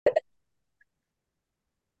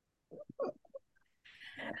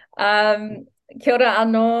Kia ora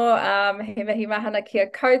anō, he mihi mahana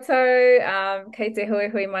kia koutou, kei te hui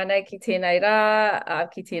hui mai nei ki tēnei rā,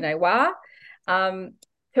 ki tēnei wā.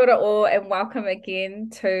 Kia ora all and welcome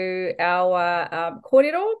again to our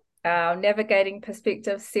Kōrero, our Navigating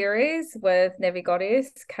Perspective series with Navi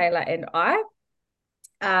Goddess, Kayla and I.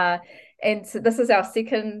 And so this is our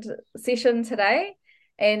second session today.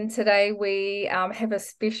 And today we have a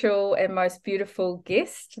special and most beautiful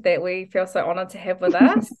guest that we feel so honored to have with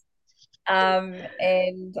us.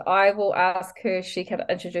 And I will ask her if she can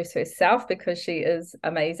introduce herself because she is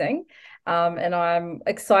amazing. And I'm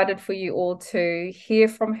excited for you all to hear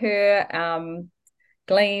from her,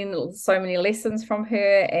 glean so many lessons from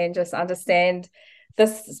her, and just understand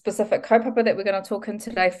this specific kaupapa that we're going to talk in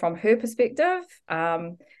today from her perspective. Yeah,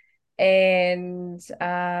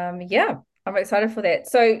 I'm excited for that.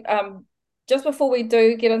 So just before we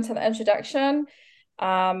do get into the introduction,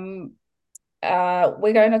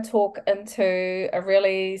 we're going to talk into a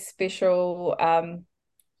really special, what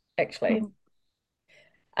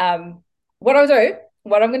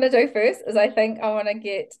I'm going to do first is I think I want to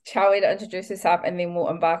get Choiwee to introduce herself and then we'll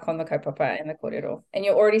embark on the kaupapa and the kōrero. And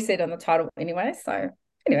you already said in the title anyway, so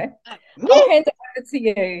anyway, I'll hand it over to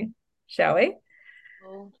you, shall we?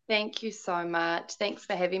 Well, thank you so much. Thanks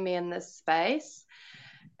for having me in this space.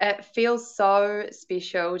 It feels so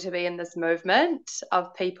special to be in this movement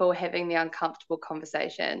of people having the uncomfortable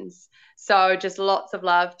conversations. So just lots of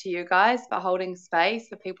love to you guys for holding space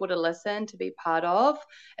for people to listen, to be part of.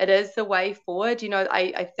 It is the way forward.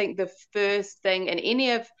 I think the first thing in any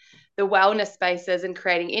of the wellness spaces and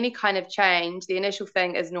creating any kind of change, the initial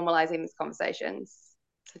thing is normalizing these conversations.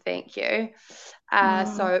 So thank you.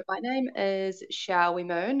 So my name is Choiwee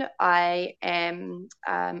Moon. I am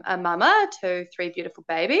a mama to three beautiful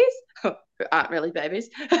babies who aren't really babies.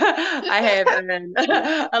 I have an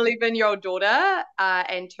 11-year-old daughter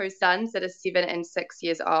and two sons that are 7 and 6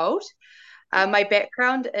 years old. My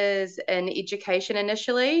background is in education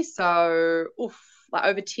initially. So like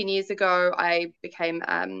over 10 years ago, I became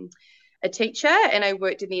a teacher and I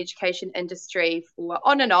worked in the education industry for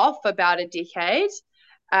on and off about a decade.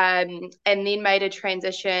 And then made a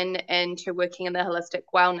transition into working in the holistic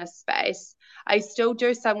wellness space. I still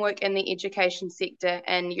do some work in the education sector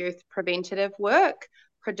and youth preventative work,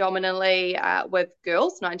 predominantly with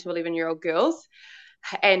girls, 9 to 11-year-old girls,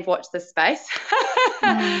 and watch this space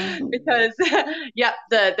because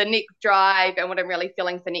the next drive and what I'm really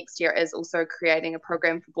feeling for next year is also creating a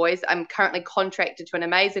program for boys. I'm currently contracted to an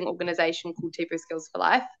amazing organization called Tipu Skills for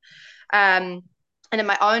Life. And in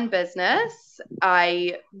my own business,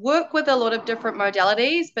 I work with a lot of different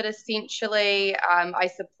modalities, but essentially I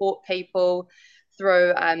support people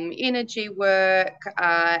through energy work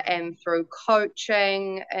and through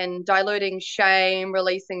coaching and diluting shame,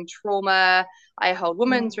 releasing trauma. I hold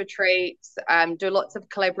women's retreats, do lots of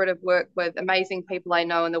collaborative work with amazing people I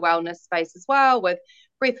know in the wellness space as well, with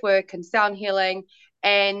breath work and sound healing.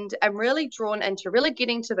 And I'm really drawn into really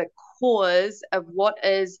getting to the cause of what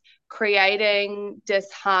is creating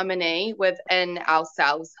disharmony within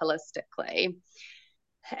ourselves holistically.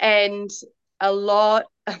 And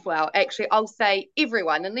actually, I'll say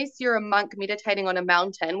everyone, unless you're a monk meditating on a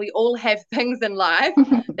mountain, we all have things in life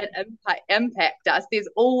that impact us. There's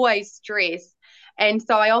always stress. And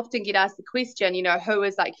so I often get asked the question, who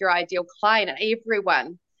is like your ideal client? And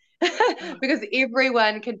everyone. Because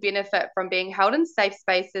everyone can benefit from being held in safe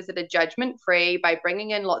spaces that are judgment free by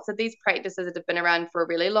bringing in lots of these practices that have been around for a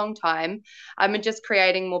really long time, and just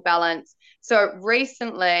creating more balance. So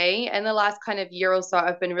recently, in the last kind of year or so,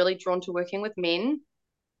 I've been really drawn to working with men.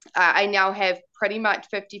 I now have pretty much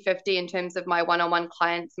 50-50 in terms of my one-on-one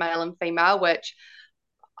clients, male and female, which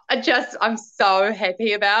I'm so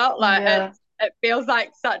happy about. It feels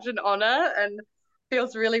like such an honor and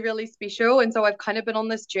feels really, really special. And so I've kind of been on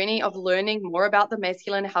this journey of learning more about the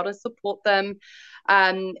masculine, how to support them,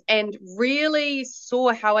 and really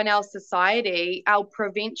saw how in our society, our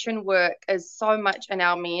prevention work is so much in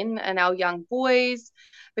our men and our young boys.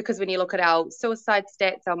 Because when you look at our suicide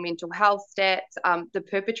stats, our mental health stats, the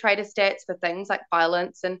perpetrator stats for things like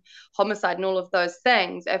violence and homicide and all of those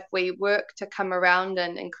things, if we work to come around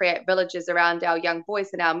and create villages around our young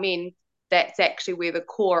boys and our men, that's actually where the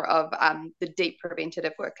core of the deep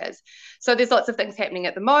preventative work is. So there's lots of things happening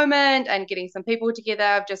at the moment and getting some people together.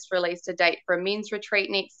 I've just released a date for a men's retreat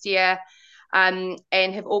next year, and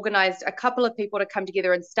have organized a couple of people to come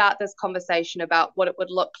together and start this conversation about what it would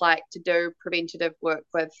look like to do preventative work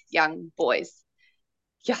with young boys.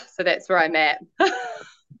 Yeah, so that's where I'm at. Oh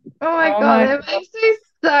my God, that makes me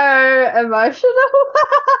so emotional.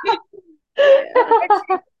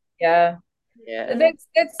 Yeah. Yeah.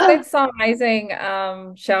 That's so amazing,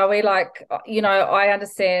 shall we? Like, I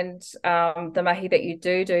understand the mahi that you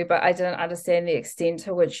do, but I didn't understand the extent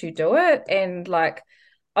to which you do it. And like,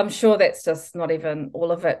 I'm sure that's just not even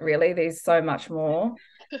all of it, really. There's so much more.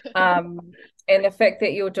 And the fact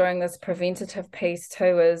that you're doing this preventative piece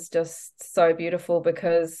too is just so beautiful,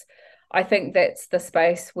 because I think that's the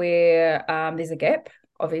space where there's a gap,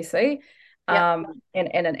 obviously, Yep. and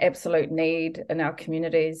an absolute need in our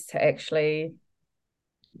communities to actually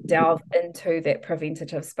delve into that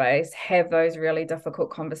preventative space, have those really difficult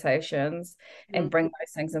conversations, and bring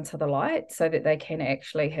those things into the light so that they can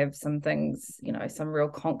actually have some things, some real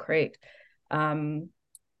concrete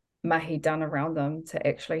mahi done around them to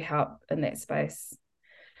actually help in that space.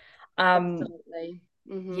 Absolutely.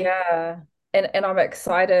 Yeah. And I'm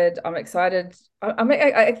excited. I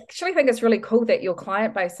actually think it's really cool that your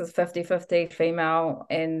client base is 50-50 female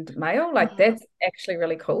and male. Like, that's actually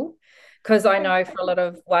really cool. Because I know for a lot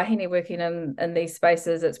of wahine working in these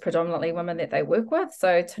spaces, it's predominantly women that they work with.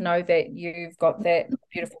 So to know that you've got that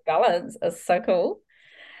beautiful balance is so cool.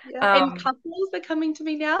 Yeah, and couples are coming to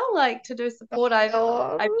me now, like to do support. I've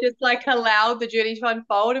Oh, just like allowed the journey to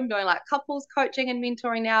unfold. I'm doing like couples coaching and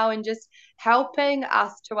mentoring now, and just helping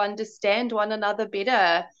us to understand one another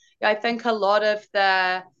better. I think a lot of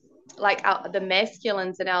the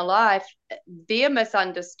masculines in our life, they're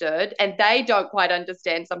misunderstood, and they don't quite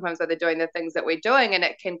understand sometimes why they're doing the things that we're doing, and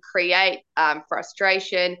it can create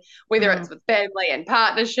frustration, whether it's with family and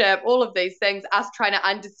partnership, all of these things, us trying to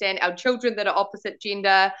understand our children that are opposite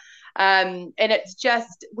gender. And it's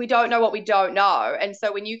just, we don't know what we don't know. And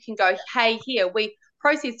so when you can go, hey, here, we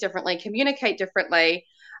process differently, communicate differently,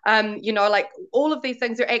 like all of these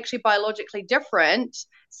things are actually biologically different.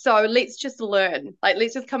 So let's just learn, like,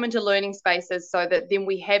 let's just come into learning spaces so that then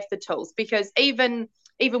we have the tools, because even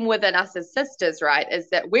within us as sisters, right, is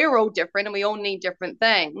that we're all different and we all need different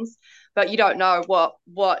things, but you don't know what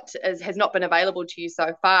has not been available to you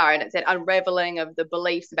so far. And it's that unraveling of the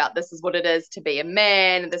beliefs about this is what it is to be a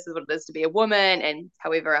man, and this is what it is to be a woman, and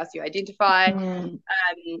however else you identify. And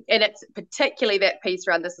it's particularly that piece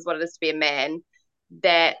around this is what it is to be a man,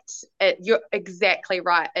 that you're exactly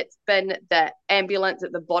right. It's been the ambulance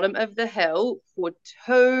at the bottom of the hill for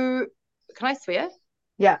too, can I swear?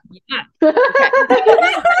 yeah. Okay.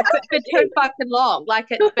 for too fucking long. Like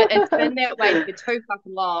it's been that way for too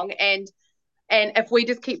fucking long. And if we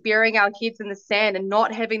just keep burying our heads in the sand and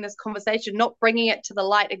not having this conversation, not bringing it to the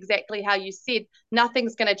light exactly how you said,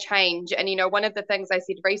 nothing's going to change. And one of the things I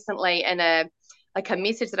said recently in a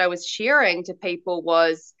message that I was sharing to people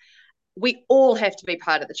was, we all have to be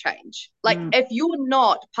part of the change. Like, if you're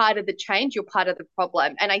not part of the change, you're part of the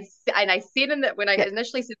problem. And I said in that, when I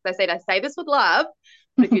initially said, I say this with love,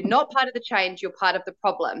 but if you're not part of the change, you're part of the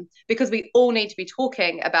problem, because we all need to be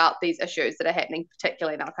talking about these issues that are happening,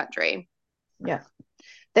 particularly in our country. Yeah.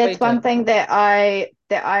 That's one thing that I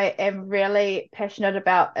am really passionate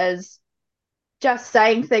about, is just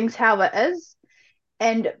saying things how it is,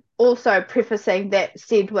 and also prefacing that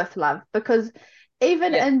said with love, because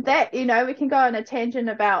even in that, we can go on a tangent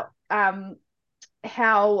about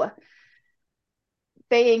how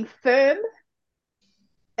being firm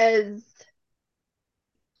is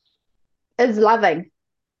loving.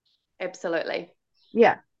 Absolutely.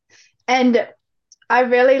 Yeah. And I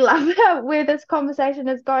really love where this conversation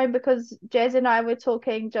is going, because Jazz and I were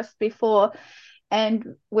talking just before, and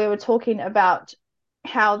we were talking about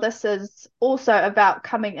how this is also about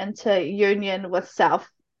coming into union with self.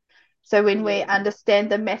 So when we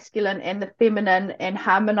understand the masculine and the feminine and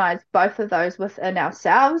harmonize both of those within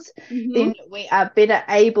ourselves, then we are better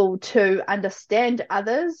able to understand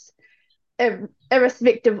others,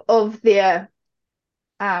 irrespective of their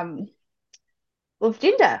of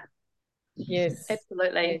gender. Yes.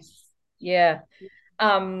 Absolutely. Yes.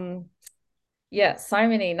 Yeah. Yeah, so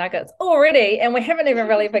many nuggets already, and we haven't even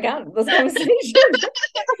really begun this conversation.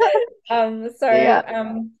 I'm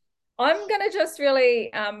gonna just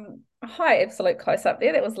really hi, absolute close up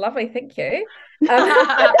there. That was lovely, thank you.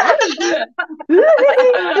 I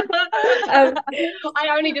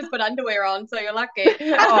only just put underwear on, so you're lucky.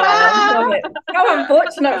 Oh, how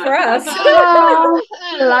unfortunate for us. Oh,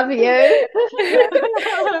 I love you.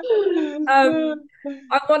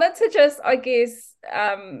 I wanted to just, I guess,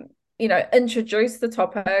 introduce the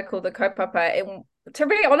topic, or the kaupapa, and to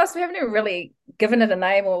be honest, we haven't even really given it a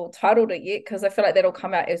name or titled it yet, because I feel like that'll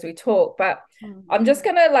come out as we talk. But I'm just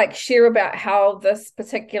gonna share about how this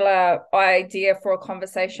particular idea for a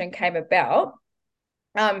conversation came about.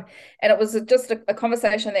 And it was just a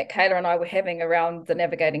conversation that Kayla and I were having around the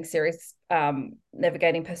Navigating series,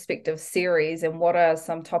 Navigating Perspective series, and what are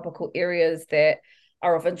some topical areas that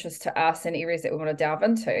are of interest to us and areas that we want to delve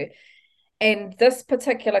into. And this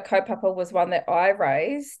particular kaupapa was one that I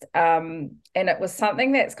raised. And it was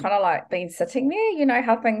something that's kind of like been sitting there, you know,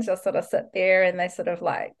 how things just sort of sit there and they sort of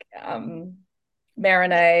like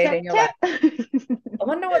marinate, Tap, and you're tap. like, I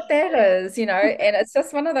wonder what that is, you know, and it's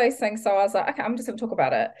just one of those things. So I was like, okay, I'm just going to talk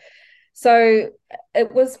about it. So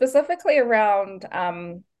it was specifically around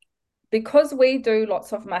because we do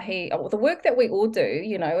lots of mahi, the work that we all do,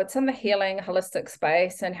 you know, it's in the healing, holistic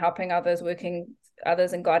space and helping others, working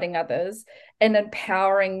others and guiding others and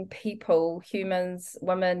empowering people, humans,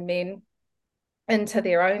 women, men, into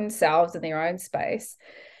their own selves and their own space.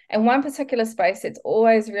 And one particular space that's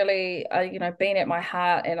always really, you know, been at my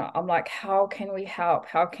heart, and I'm like, how can we help?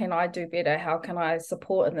 How can I do better? How can I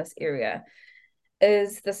support in this area?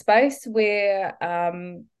 Is the space where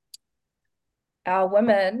our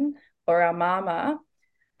women or our mama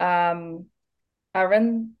are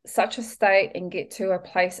in such a state and get to a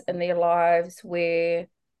place in their lives where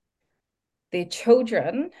their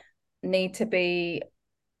children need to be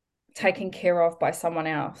taken care of by someone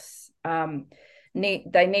else.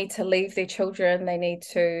 They need to leave their children. They need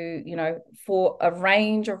to, you know, for a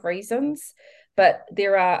range of reasons. But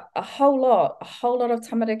there are a whole lot of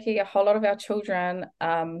tamariki, a whole lot of our children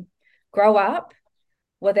grow up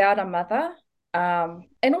without a mother,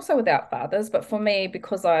 and also without fathers. But for me,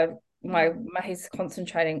 because my mahi's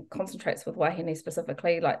concentrates with wahine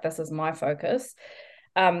specifically, like this is my focus.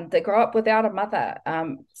 They grow up without a mother.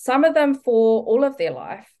 Some of them for all of their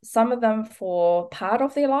life, some of them for part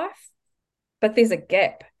of their life, but there's a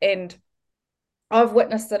gap. And I've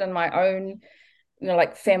witnessed it in my own, you know,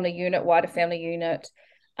 like family unit, wider family unit,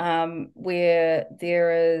 where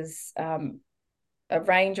there is a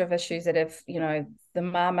range of issues that have, you know, the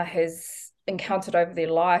mama has encountered over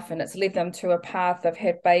their life, and it's led them to a path. They've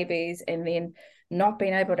had babies and then not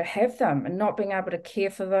being able to have them and not being able to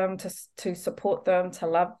care for them, to support them, to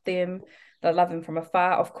love them. They love them from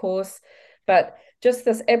afar, of course, but just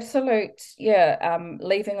this absolute,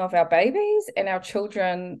 leaving of our babies and our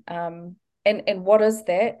children, and what is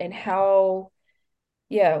that, and how,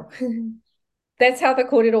 that's how the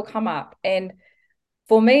kōrero come up. And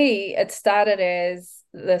for me, it started as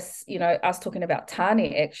this, you know, us talking about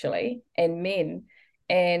tani actually, and men,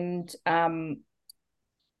 and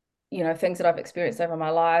you know, things that I've experienced over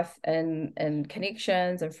my life and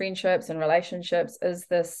connections and friendships and relationships, is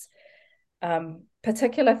this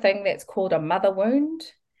particular thing that's called a mother wound.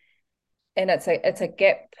 And it's a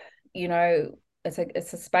gap, you know, it's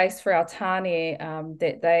a space for our tani,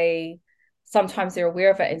 that they sometimes they're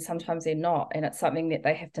aware of it and sometimes they're not, and it's something that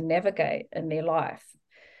they have to navigate in their life.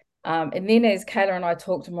 And then as Kayla and I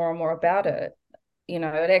talked more and more about it, you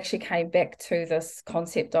know, it actually came back to this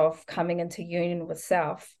concept of coming into union with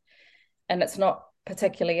self. And it's not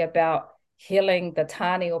particularly about healing the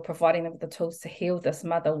tani or providing them with the tools to heal this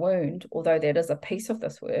mother wound, although that is a piece of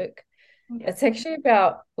this work. It's actually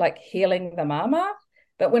about like healing the mama.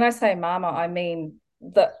 But when I say mama, I mean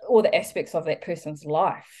all the aspects of that person's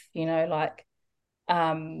life, you know, like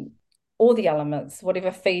all the elements,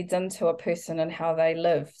 whatever feeds into a person and how they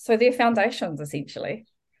live. So their foundations essentially.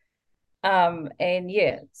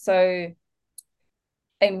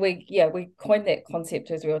 And we coined that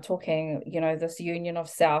concept as we were talking, you know, this union of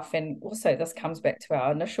self. And also this comes back to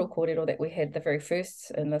our initial kōrero that we had the very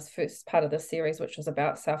first, in this first part of the series, which was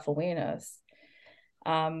about self-awareness.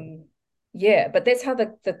 But that's how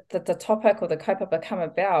the topic or the kaupapa come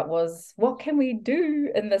about, was what can we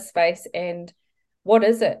do in this space, and what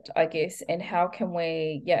is it, I guess, and how can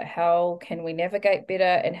we navigate better,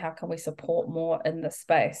 and how can we support more in this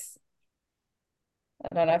space?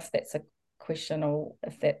 I don't know if that's a question or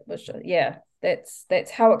if that was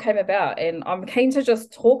that's how it came about. And I'm keen to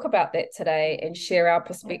just talk about that today and share our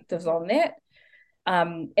perspectives on that.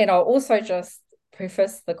 And I'll also just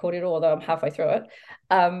preface the kōrero, although I'm halfway through it,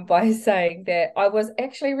 by saying that I was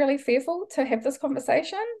actually really fearful to have this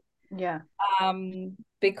conversation.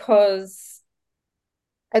 Because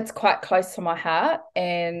it's quite close to my heart,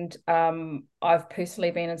 and I've personally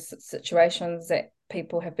been in situations that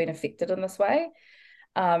people have been affected in this way.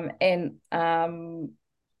 And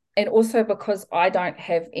also because I don't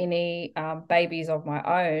have any babies of my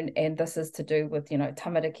own, and this is to do with, you know,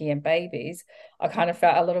 tamariki and babies, I kind of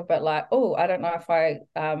felt a little bit like, oh, I don't know if I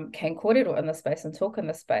can kōrero in this space and talk in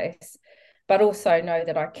this space, but also know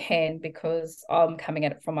that I can, because I'm coming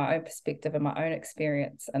at it from my own perspective and my own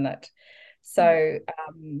experience in it. So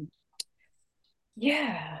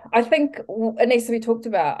I think it needs to be talked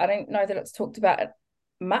about. I don't know that it's talked about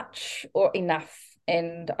much or enough.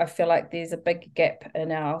 And I feel like there's a big gap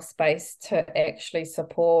in our space to actually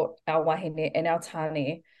support our wahine and our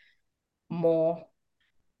tani more.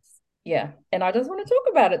 yeah, and I just want to talk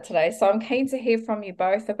about it today. So I'm keen to hear from you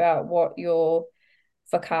both about what your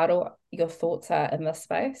whakaaro, your thoughts are in this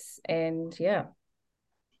space. And yeah.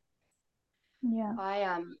 Yeah.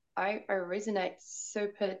 I resonate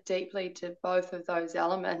super deeply to both of those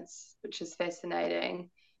elements, which is fascinating.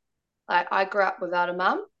 Like I grew up without a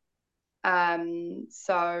mum.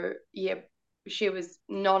 So yeah, she was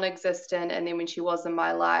non-existent, and then when she was in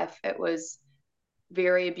my life, it was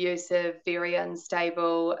very abusive, very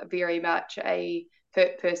unstable, very much a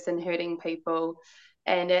hurt person hurting people.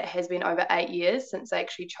 And it has been over 8 years since I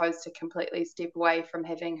actually chose to completely step away from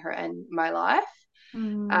having her in my life,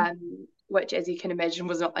 which, as you can imagine,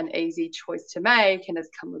 was not an easy choice to make and has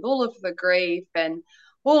come with all of the grief and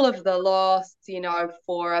all of the loss,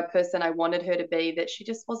 for a person I wanted her to be that she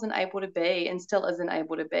just wasn't able to be and still isn't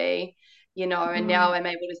able to be, and now I'm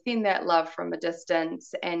able to send that love from a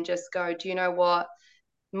distance and just go, do you know what?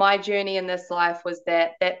 My journey in this life was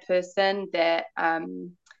that person that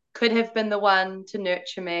could have been the one to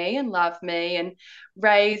nurture me and love me and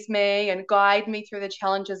raise me and guide me through the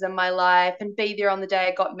challenges in my life and be there on the day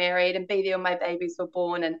I got married and be there when my babies were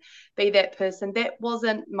born and be that person. That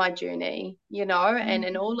wasn't my journey, and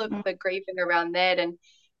all of the grieving around that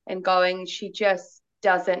and going, she just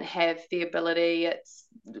doesn't have the ability. It's,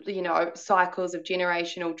 cycles of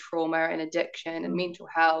generational trauma and addiction and mental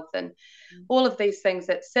health and all of these things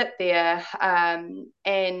that sit there.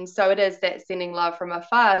 And so it is that sending love from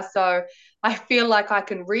afar. So I feel like I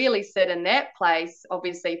can really sit in that place,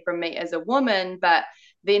 obviously, from me as a woman, but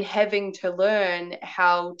then having to learn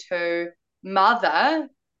how to mother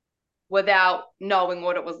without knowing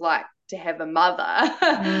what it was like to have a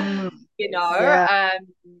mother, Yeah.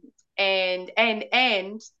 And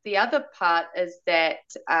the other part is that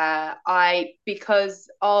because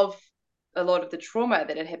of a lot of the trauma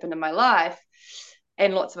that had happened in my life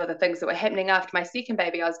and lots of other things that were happening after my second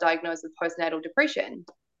baby, I was diagnosed with postnatal depression.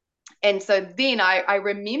 And so then I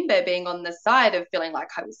remember being on the side of feeling like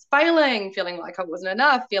I was failing, feeling like I wasn't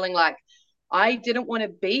enough, feeling like I didn't want to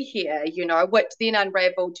be here, which then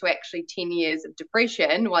unraveled to actually 10 years of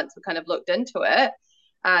depression once we kind of looked into it,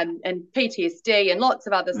 and PTSD and lots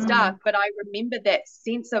of other stuff. But I remember that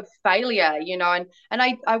sense of failure, and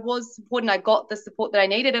I was supported and I got the support that I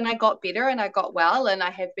needed and I got better and I got well and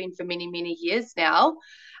I have been for many, many years now.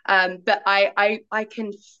 But I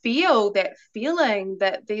can feel that feeling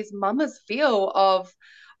that these mamas feel of,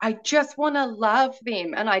 I just want to love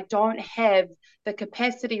them and I don't have the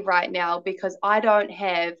capacity right now because I don't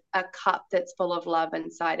have a cup that's full of love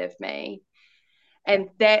inside of me. And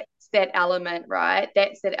that's that element, right?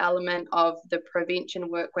 That's that element of the prevention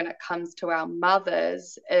work when it comes to our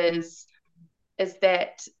mothers is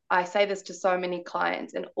that I say this to so many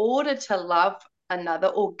clients, in order to love another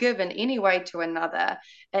or give in any way to another,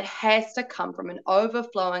 it has to come from an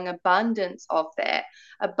overflowing abundance of that,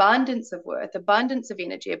 abundance of worth, abundance of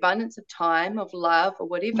energy, abundance of time, of love, or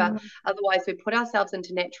whatever. Otherwise, we put ourselves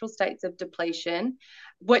into natural states of depletion,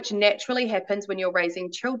 which naturally happens when you're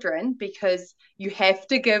raising children because you have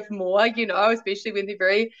to give more, especially when they're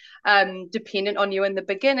very dependent on you in the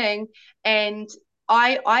beginning. And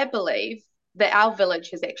I believe that our village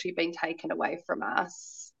has actually been taken away from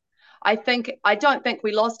us. I don't think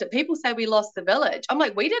we lost it. People say we lost the village. I'm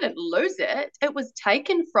like, we didn't lose it. It was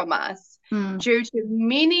taken from us due to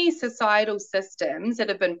many societal systems that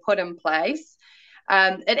have been put in place.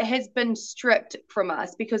 It has been stripped from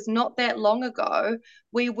us because not that long ago,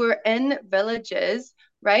 we were in villages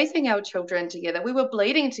raising our children together. We were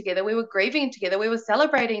bleeding together. We were grieving together. We were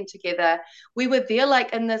celebrating together. We were there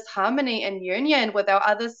like in this harmony and union with our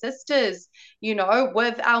other sisters,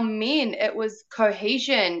 with our men. It was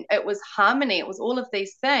cohesion. It was harmony. It was all of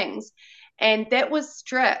these things. And that was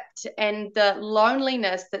stripped. And the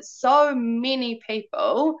loneliness that so many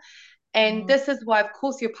people, and this is why, of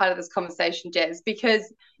course, you're part of this conversation, Jazz,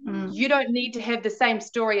 because you don't need to have the same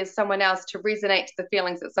story as someone else to resonate to the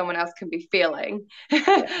feelings that someone else can be feeling.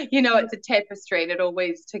 It's a tapestry and it all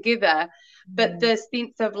weaves together. But the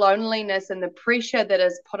sense of loneliness and the pressure that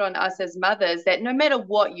is put on us as mothers, that no matter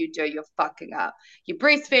what you do, you're fucking up. You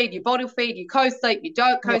breastfeed, you bottle feed, you co-sleep, you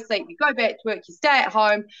don't co-sleep, you go back to work, you stay at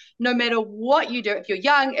home. No matter what you do, if you're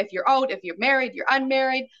young, if you're old, if you're married, you're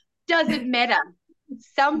unmarried, doesn't matter.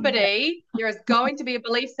 Somebody, there is going to be a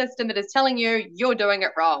belief system that is telling you you're doing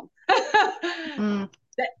it wrong.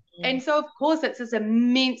 And so, of course, it's this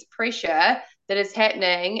immense pressure that is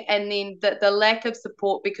happening. And then the lack of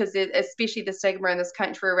support, because especially the stigma in this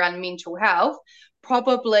country around mental health,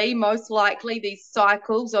 probably most likely these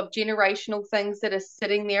cycles of generational things that are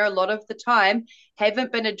sitting there a lot of the time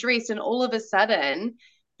haven't been addressed. And all of a sudden,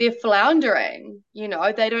 they're floundering, you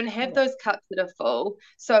know, they don't have those cups that are full.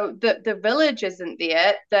 So the village isn't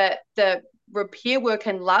there, the repair work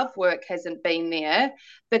and love work hasn't been there,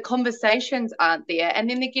 the conversations aren't there, and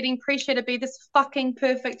then they're getting pressure to be this fucking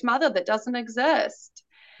perfect mother that doesn't exist.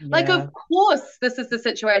 Like, Yeah. of course, this is the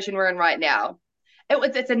situation we're in right now.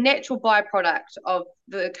 It's a natural byproduct of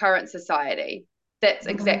the current society. That's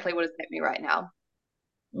exactly what is happening right now.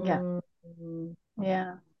 Yeah. Mm.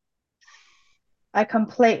 Yeah. I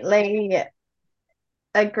completely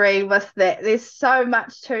agree with that. There's so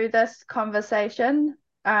much to this conversation.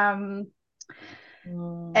 And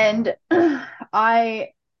I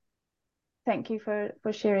thank you for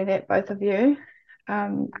sharing that, both of you.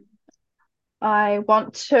 I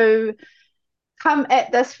want to come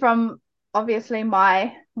at this from obviously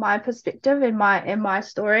my perspective and my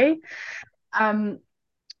story.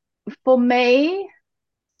 For me,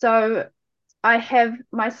 so I have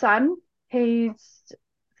my son. He's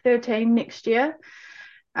 13 next year.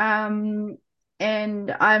 And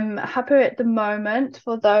I'm hapu at the moment,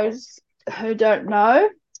 for those who don't know.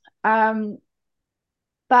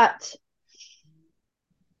 But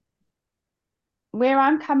where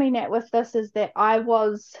I'm coming at with this is that I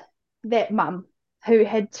was that mum who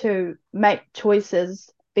had to make choices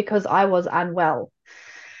because I was unwell.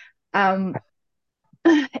 And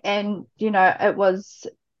it was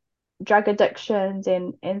drug addictions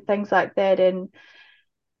and things like that, and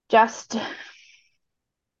just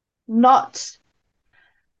not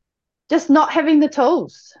having the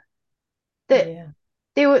tools. That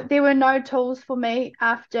there were no tools for me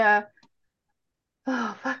after.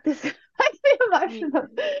 Oh fuck, this makes me emotional.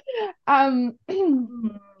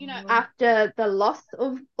 After the loss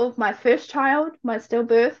of my first child, my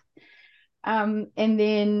stillbirth, and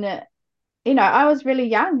then I was really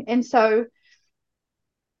young, and so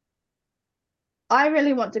I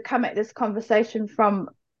really want to come at this conversation from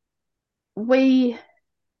we're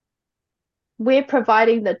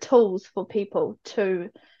providing the tools for people to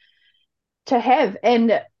have,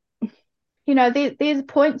 and there's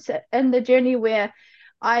points in the journey where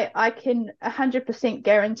I can 100%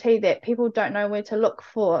 guarantee that people don't know where to look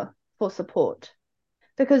for support,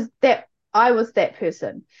 because that I was that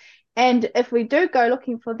person. And if we do go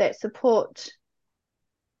looking for that support,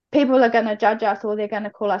 people are going to judge us, or they're going to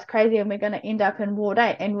call us crazy, and we're going to end up in Ward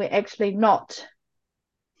 8, and we're actually not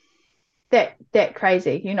that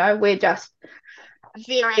crazy. We're just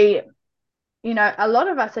very, a lot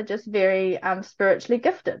of us are just very spiritually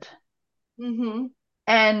gifted. Mm-hmm.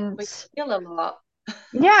 And we feel a lot.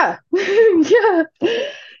 Yeah. Yeah.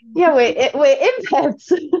 Yeah, we're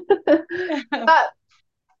empaths. But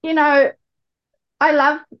I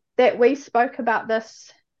love that we spoke about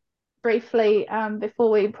this briefly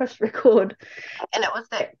before we pushed record, and it was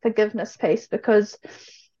that forgiveness piece, because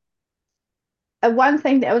one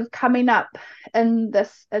thing that was coming up in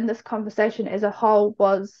this conversation as a whole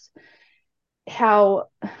was how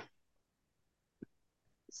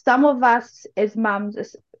some of us as mums,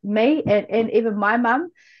 as me and even my mum,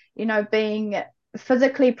 being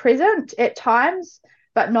physically present at times,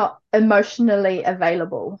 but not emotionally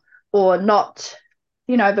available, or not,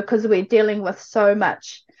 because we're dealing with so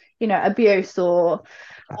much, abuse, or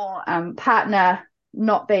partner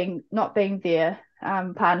not being there,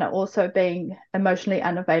 partner also being emotionally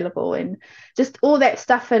unavailable, and just all that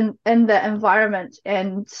stuff in the environment.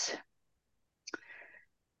 And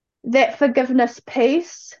that forgiveness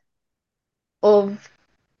piece of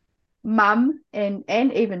mum and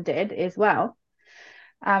even dad as well,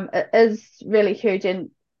 it is really huge.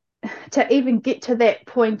 And to even get to that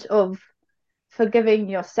point of forgiving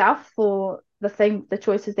yourself for the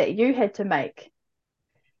choices that you had to make,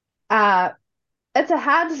 it's a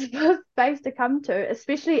hard space to come to,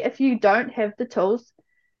 especially if you don't have the tools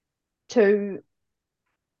to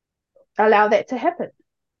allow that to happen.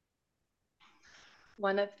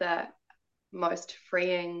 One of the most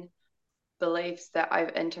freeing beliefs that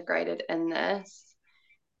I've integrated in this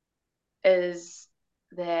is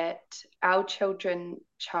that our children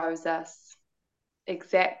chose us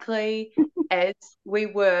exactly as we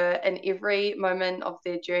were in every moment of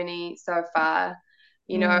their journey so far.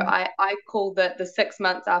 I call the 6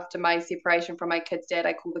 months after my separation from my kid's dad,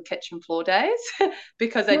 I call the kitchen floor days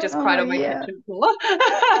because I just cried on my kitchen floor.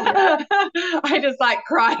 I just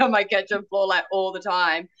cried on my kitchen floor all the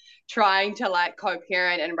time, trying to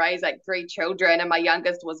co-parent and raise 3 children, and my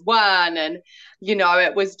youngest was 1, and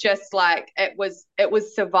it was just it was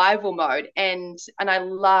survival mode. And I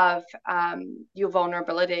love your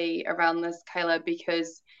vulnerability around this, Kayla,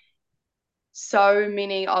 because so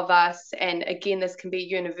many of us, and again, this can be a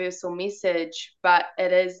universal message, but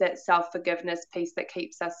it is that self-forgiveness piece that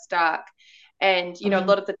keeps us stuck. And, you know, a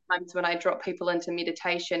lot of the times when I drop people into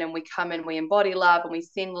meditation and we come and we embody love and we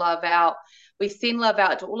send love out, we send love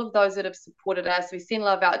out to all of those that have supported us. We send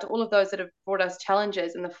love out to all of those that have brought us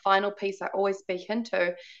challenges. And the final piece I always speak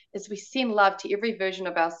into is we send love to every version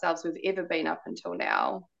of ourselves we've ever been up until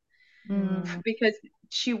now. Because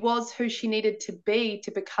she was who she needed to be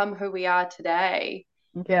to become who we are today.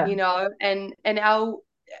 Yeah. You know, and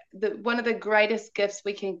one of the greatest gifts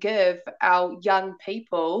we can give our young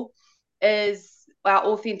people is our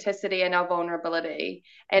authenticity and our vulnerability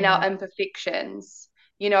and our imperfections,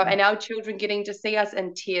 you know, and our children getting to see us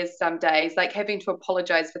in tears some days, like having to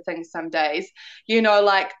apologize for things some days, you know,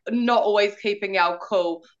 like not always keeping our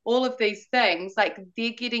cool, all of these things, like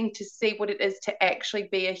they're getting to see what it is to actually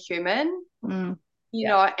be a human. You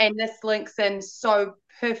know, and this links in so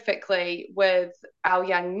perfectly with our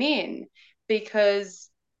young men because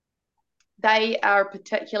they are,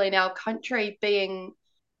 particularly in our country, being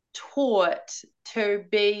taught to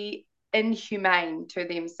be inhumane to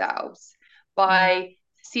themselves by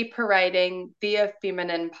separating their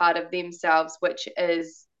feminine part of themselves, which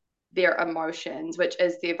is their emotions, which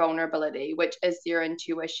is their vulnerability, which is their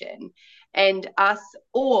intuition. And us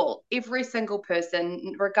all, every single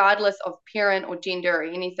person, regardless of parent or gender or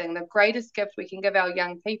anything, the greatest gift we can give our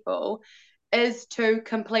young people is to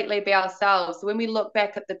completely be ourselves. When we look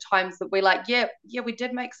back at the times that we're like, yeah, we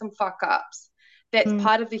did make some fuck ups. That's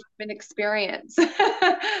part of the human experience.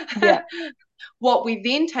 Yeah. What we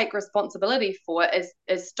then take responsibility for is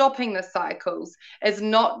stopping the cycles, is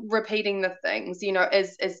not repeating the things, you know,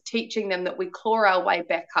 is teaching them that we claw our way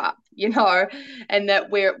back up, you know, and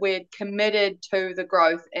that we're committed to the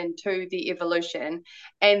growth and to the evolution.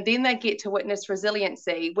 And then they get to witness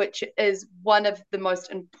resiliency, which is one of the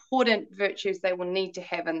most important virtues they will need to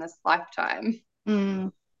have in this lifetime.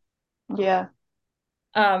 Yeah.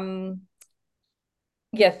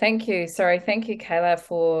 Yeah, thank you. Sorry, thank you, Kayla,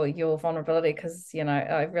 for your vulnerability because, you know,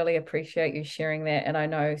 I really appreciate you sharing that. And I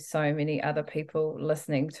know so many other people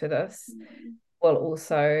listening to this will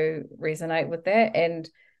also resonate with that. And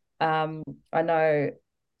I know,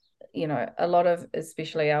 you know, a lot of,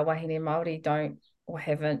 especially our wahine Māori, don't or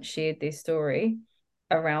haven't shared their story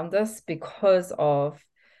around this because of,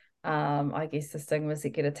 I guess, the stigmas that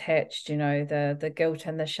get attached, you know, the guilt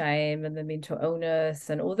and the shame and the mental illness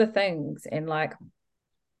and all the things. And like,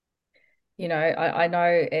 you know, I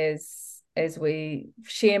know as we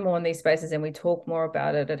share more in these spaces and we talk more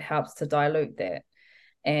about it, it helps to dilute that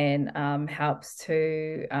and helps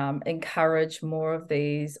to encourage more of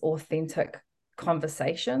these authentic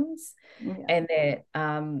conversations. And that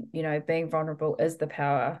you know, being vulnerable is the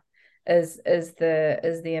power, is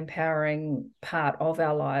the empowering part of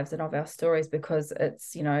our lives and of our stories, because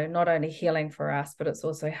it's, you know, not only healing for us, but it's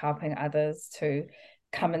also helping others to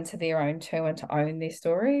come into their own too and to own their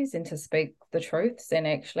stories and to speak the truths and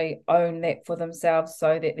actually own that for themselves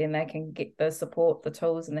so that then they can get the support, the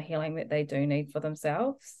tools and the healing that they do need for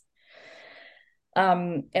themselves.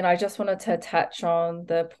 And I just wanted to touch on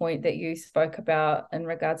the point that you spoke about in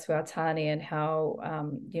regards to our Tāne and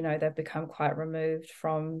how, you know, they've become quite removed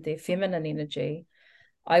from their feminine energy.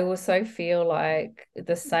 I also feel like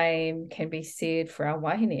the same can be said for our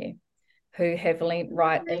wahine, who have leaned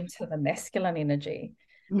right into the masculine energy.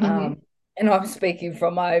 And I'm speaking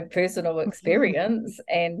from my personal experience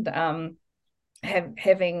and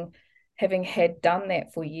having had done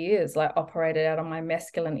that for years, like operated out of my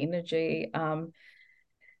masculine energy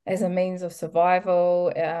as a means of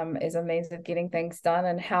survival, as a means of getting things done,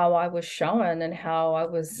 and how I was shown and how I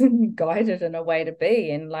was guided in a way to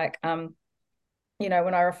be. And like, you know,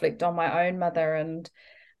 when I reflect on my own mother and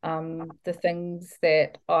the things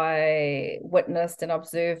that I witnessed and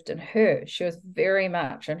observed in her, she was very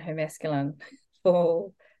much in her masculine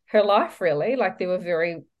for her life, really. Like there were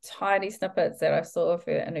very tiny snippets that I saw of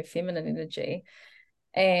her in her feminine energy.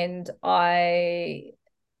 And I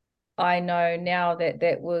know now that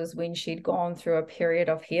that was when she'd gone through a period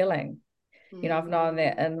of healing. You know, I've known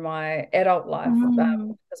that in my adult life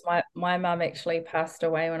because my mum actually passed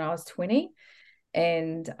away when I was 20,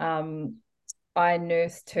 and I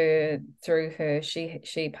nursed her through her.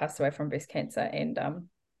 She passed away from breast cancer, and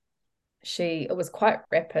it was quite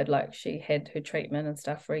rapid. Like she had her treatment and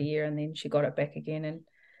stuff for a year, and then she got it back again, and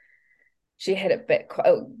she had it back,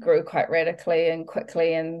 grew quite radically and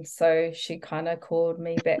quickly. And so she kind of called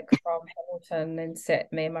me back from Hamilton and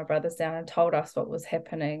sat me and my brothers down and told us what was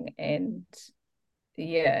happening. And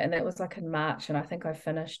yeah, and that was like in March, and I think I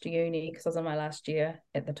finished uni because I was in my last year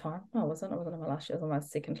at the time. No, I wasn't in my last year, I was in my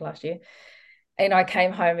second to last year. And I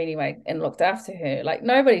came home anyway and looked after her. Like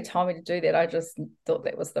nobody told me to do that. I just thought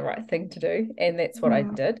that was the right thing to do. And that's what I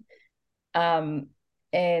did. And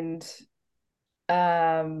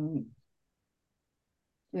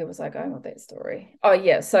where was I going with that story? Oh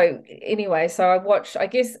yeah. So anyway, so I watched, I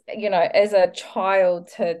guess, as a child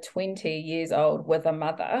to 20 years old with a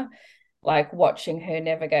mother, like watching her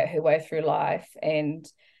navigate her way through life. And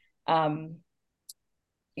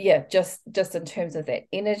yeah, just in terms of that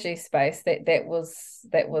energy space, that was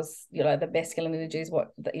the masculine energy is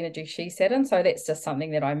what the energy she sat in. So that's just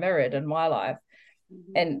something that I mirrored in my life.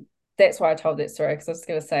 Mm-hmm. And that's why I told that story, because I was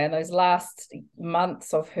going to say in those last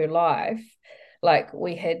months of her life, like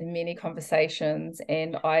we had many conversations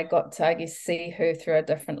and I got to, I guess, see her through a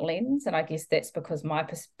different lens. And I guess that's because my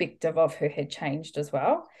perspective of her had changed as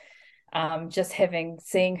well. Just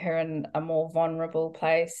seeing her in a more vulnerable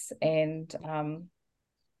place, and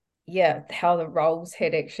yeah, how the roles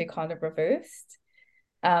had actually kind of reversed.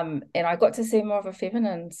 And I got to see more of a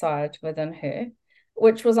feminine side within her,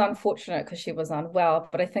 which was unfortunate because she was unwell,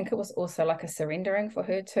 but I think it was also like a surrendering for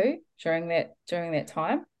her too during that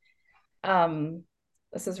time.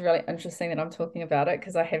 This is really interesting that I'm talking about it,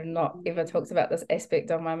 because I have not ever talked about this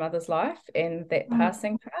aspect of my mother's life and that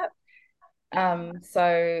passing part.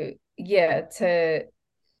 So yeah,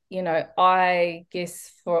 I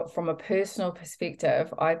guess from a personal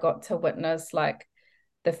perspective, I got to witness like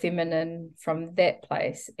the feminine from that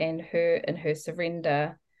place and her in her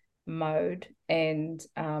surrender mode. And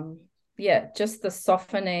yeah, just the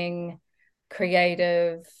softening,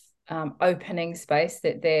 creative, opening space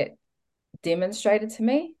that demonstrated to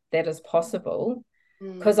me that is possible,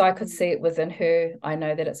 because I could see it within her. I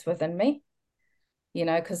know that it's within me,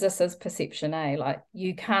 because this is perception, like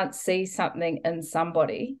you can't see something in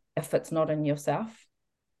somebody if it's not in yourself.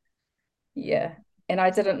 Yeah. And I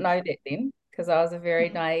didn't know that then, because I was a very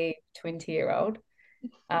naive 20-year-old.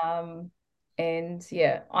 And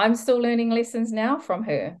yeah, I'm still learning lessons now from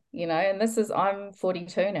her, and I'm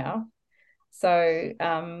 42 now. So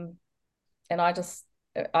and I just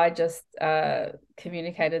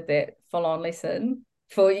communicated that full-on lesson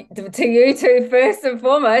to you two first and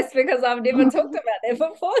foremost, because I've never talked about that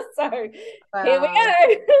before. So here we Wow. go.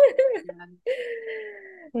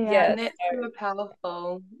 Yeah. And Yeah, that's so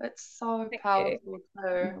powerful. It's so thank you. powerful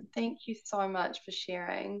too. Thank you so much for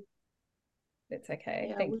sharing. That's okay.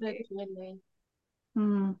 Yeah, Thank what a you.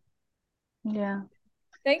 journey. Yeah.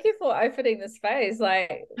 Thank you for opening the space.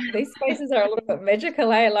 Like, these spaces are a little bit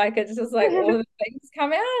magical, eh? Like, it's just like all the things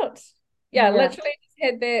come out. Yeah, Yeah. literally just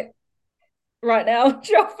had that right now.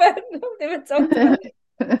 Drop it. I've never talked about it.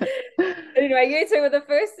 Anyway, you two were the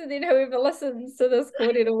first, and then whoever listens to this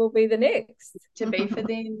Kōrero will be the next. To be for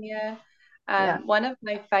them, yeah. Yeah. One of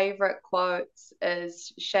my favorite quotes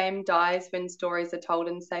is shame dies when stories are told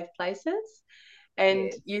in safe places. And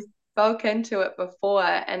Yes. you spoke into it before,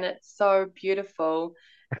 and it's so beautiful.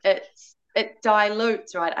 It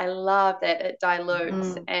dilutes, right? I love that it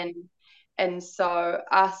dilutes. And so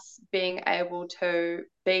us being able to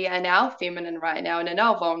be in our feminine right now and in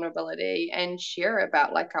our vulnerability and share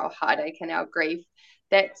about like our heartache and our grief,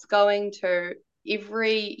 that's going to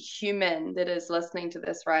every human that is listening to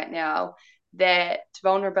this right now, that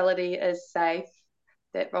vulnerability is safe,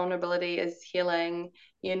 that vulnerability is healing.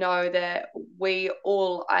 That we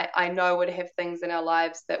all, I know, would have things in our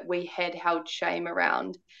lives that we had held shame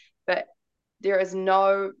around, but there is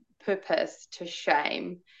no purpose to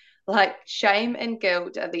shame. Like shame and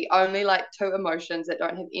guilt are the only like two emotions that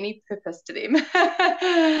don't have any purpose to them.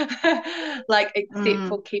 Like except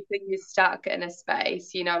for keeping you stuck in a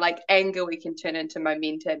space. Like anger we can turn into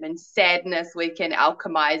momentum, and sadness we can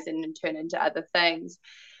alchemize and turn into other things.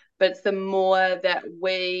 But it's the more that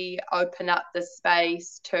we open up the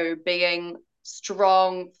space to being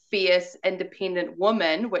strong, fierce, independent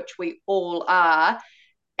women, which we all are,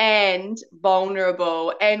 and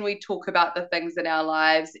vulnerable, and we talk about the things in our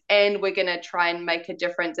lives, and we're going to try and make a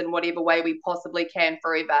difference in whatever way we possibly can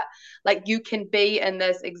forever. Like you can be in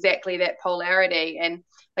this exactly that polarity. And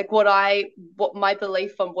like what my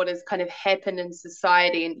belief on what has kind of happened in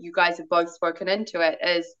society, and you guys have both spoken into it,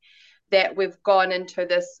 is that we've gone into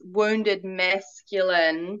this wounded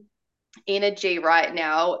masculine energy right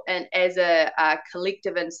now, and as a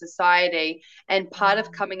collective in society. And part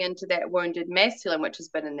of coming into that wounded masculine, which has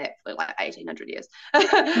been in that for like 1800 years,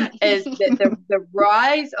 is that the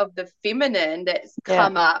rise of the feminine that's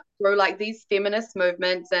come up through like these feminist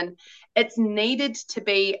movements, and it's needed to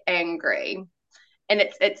be angry, and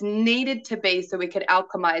it's needed to be so we could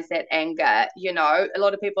alchemize that anger. A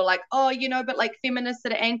lot of people are like, oh, but like feminists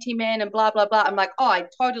that are anti-man and blah blah blah. I'm like, oh, I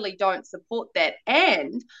totally don't support that,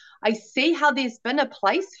 and I see how there's been a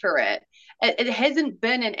place for it. It hasn't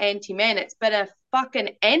been an anti-man, it's been a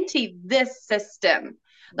fucking anti this system.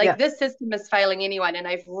 Like this system is failing anyone. And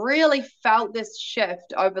I've really felt this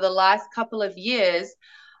shift over the last couple of years,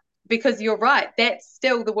 because you're right, that's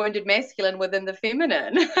still the wounded masculine within the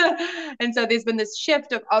feminine. And so there's been this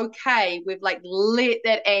shift of, okay, we've like let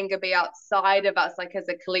that anger be outside of us, like as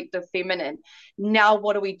a collective feminine. Now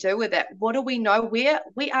what do we do with it? What do we know? We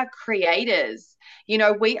are creators. You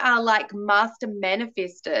know, we are like master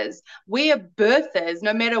manifestors. We are birthers.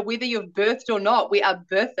 No matter whether you've birthed or not, we are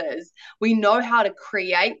birthers. We know how to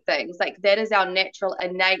create things. Like that is our natural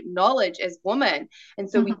innate knowledge as women. And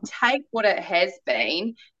so we take what it has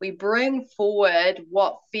been, we bring forward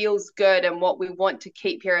what feels good and what we want to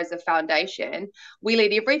keep here as a foundation. We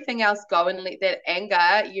let everything else go and let that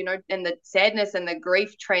anger, you know, and the sadness and the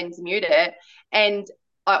grief transmute it. And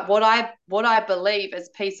what I believe is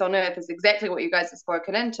peace on earth is exactly what you guys have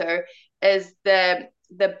spoken into, is the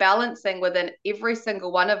balancing within every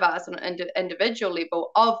single one of us on an individual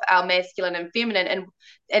level of our masculine and feminine,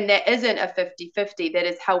 and that isn't a 50-50, that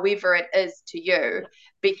is however it is to you,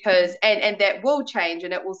 because and that will change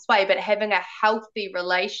and it will sway, but having a healthy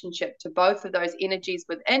relationship to both of those energies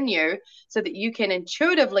within you so that you can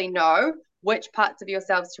intuitively know which parts of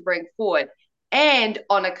yourselves to bring forward, and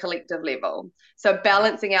on a collective level. So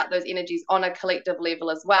balancing out those energies on a collective level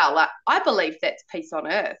as well. Like, I believe that's peace on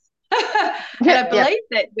earth. And I believe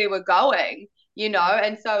that where we're going, you know,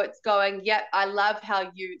 and so it's going, yeah, I love how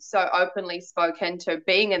you so openly spoke into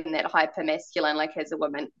being in that hyper masculine, like as a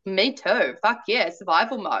woman. Me too. Fuck yeah,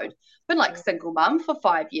 survival mode. Been like single mum for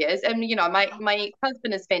 5 years. And, you know, my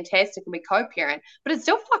husband is fantastic and we co-parent, but it's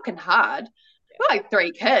still fucking hard. Like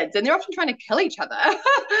 3 kids and they're often trying to kill each other.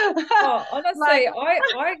 Oh, honestly,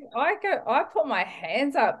 Like, I put my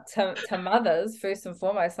hands up to mothers first and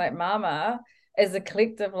foremost. Like, mama is a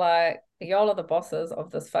collective, like, y'all are the bosses of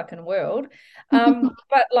this fucking world.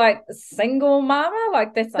 But like single mama,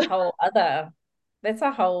 like that's a whole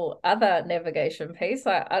other navigation piece.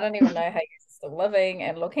 Like, I don't even know how you're still living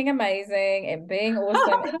and looking amazing and being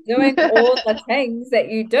awesome and doing all the things that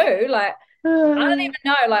you do. Like, I don't even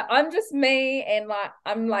know. Like, I'm just me, and like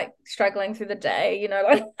I'm like struggling through the day, you know,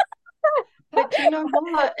 like. but you know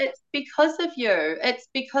what? It's because of you. It's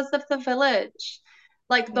because of the village.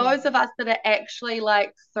 Like those of us that are actually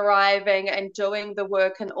like thriving and doing the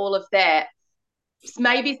work and all of that.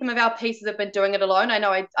 Maybe some of our pieces have been doing it alone. I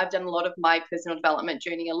know I've done a lot of my personal development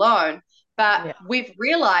journey alone, but we've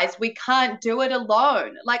realized we can't do it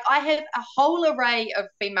alone. Like I have a whole array of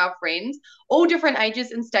female friends, all different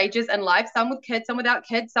ages and stages in life, some with kids, some without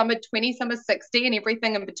kids, some are 20, some are 60, and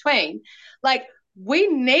everything in between. Like we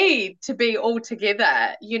need to be all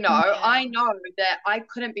together. You know, I know that I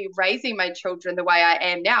couldn't be raising my children the way I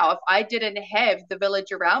am now if I didn't have the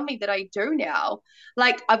village around me that I do now.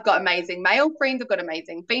 Like I've got amazing male friends, I've got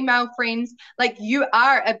amazing female friends. Like you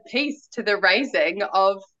are a piece to the raising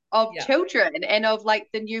of children and of like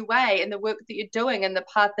the new way and the work that you're doing and the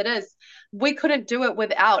path it is. We couldn't do it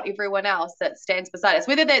without everyone else that stands beside us,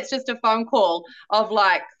 whether that's just a phone call of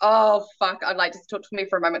like, oh fuck, I'd like just talk to me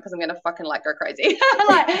for a moment because I'm gonna fucking like go crazy.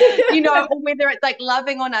 Like, you know, or whether it's like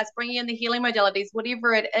loving on us, bringing in the healing modalities,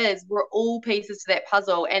 whatever it is, we're all pieces to that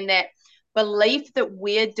puzzle. And that belief that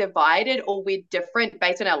we're divided or we're different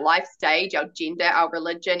based on our life stage, our gender, our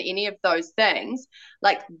religion, any of those things,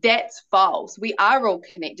 like that's false. We are all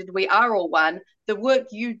connected. We are all one. The work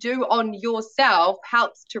you do on yourself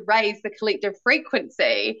helps to raise the collective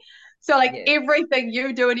frequency. So like everything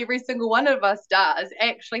you do and every single one of us does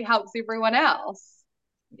actually helps everyone else.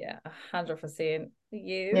 Yeah, 100%.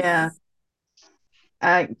 Yes.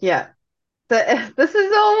 Yeah. Yeah. This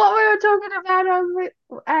is all what we were talking about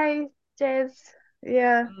on Jazz.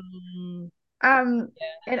 Yeah. And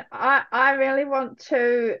I really want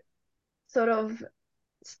to sort of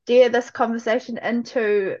steer this conversation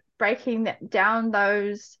into breaking down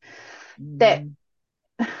those that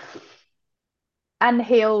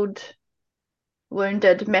unhealed,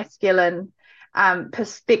 wounded, masculine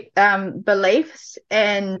beliefs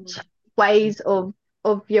and ways of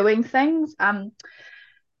viewing things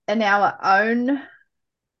in our own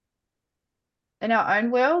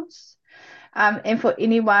worlds. And for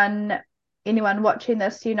anyone watching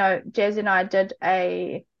this, you know, Jazz and I did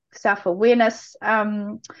a self-awareness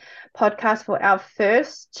podcast for our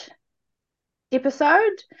first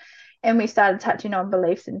episode, and we started touching on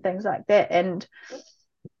beliefs and things like that. And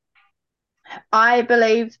I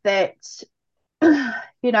believe that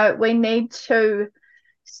you know, we need to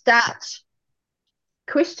start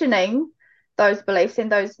questioning those beliefs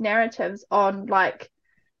and those narratives on like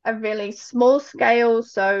a really small scale,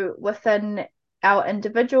 so within our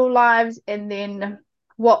individual lives, and then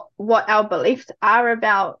what our beliefs are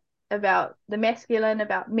about about the masculine,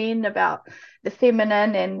 about men, about the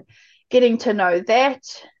feminine, and getting to know that,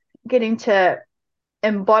 getting to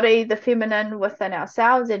embody the feminine within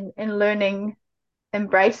ourselves, and learning,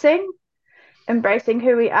 embracing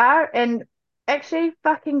who we are, and actually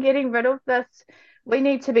fucking getting rid of this we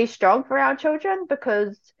need to be strong for our children,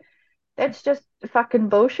 because that's just fucking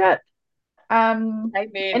bullshit. And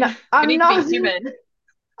Amen. We I'm need to not be human.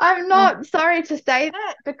 I'm not sorry to say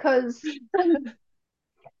that, because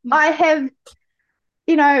I have,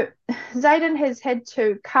 Zayden has had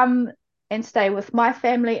to come and stay with my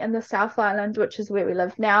family in the South Island, which is where we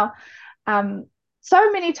live now,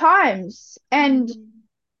 so many times. And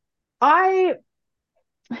I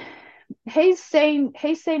he's seen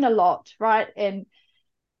a lot, right? And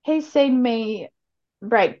he's seen me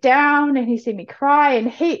break down, and he's seen me cry,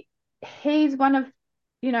 and he's one of,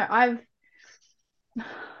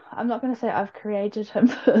 I'm not going to say I've created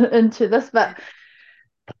him into this, but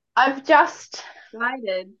I've just,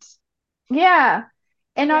 Guided. yeah.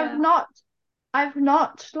 And Yeah. I've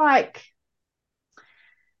not like,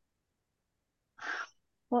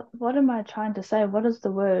 what am I trying to say? What is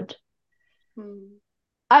the word?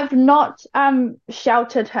 I've not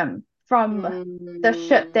sheltered him from the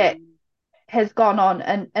shit that has gone on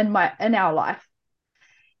in our life.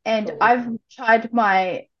 And I've tried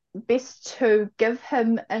my best to give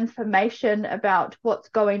him information about what's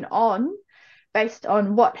going on based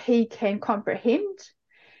on what he can comprehend.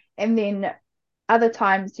 And then other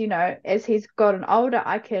times, as he's gotten older,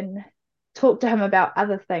 I can talk to him about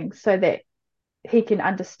other things so that he can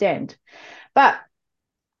understand. But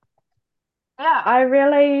yeah, I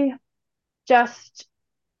really just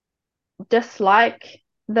dislike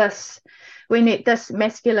this. We need this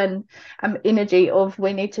masculine energy of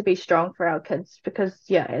we need to be strong for our kids, because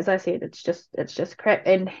yeah, as I said, it's just crap.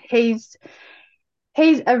 And he's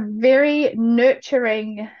a very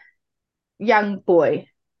nurturing young boy,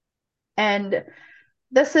 and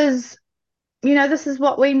this is this is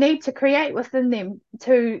what we need to create within them,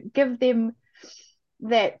 to give them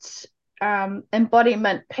that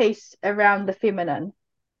embodiment piece around the feminine,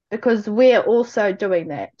 because we're also doing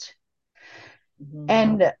that.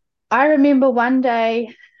 And I remember one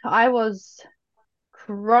day I was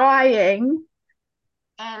crying,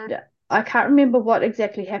 and I can't remember what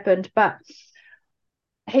exactly happened, but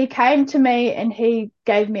he came to me and he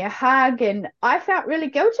gave me a hug, and I felt really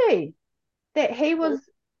guilty that he was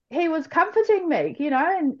comforting me,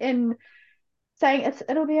 and saying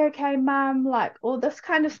it'll be okay, mum, like all this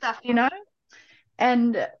kind of stuff.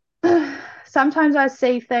 And sometimes I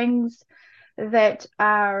see things that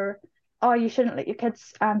are, oh, you shouldn't let your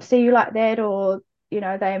kids see you like that, or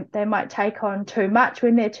they might take on too much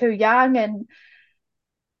when they're too young. And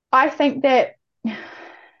I think that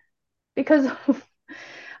because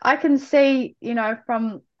I can see,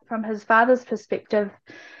 from his father's perspective,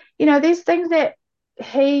 these things that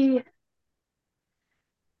he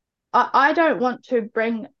I don't want to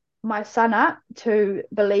bring my son up to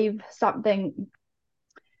believe something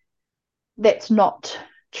that's not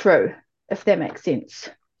true, if that makes sense.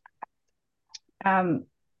 Yeah.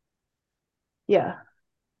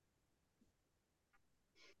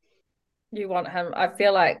 You want him, I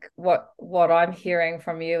feel like what I'm hearing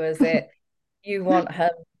from you is that you want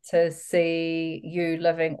him to see you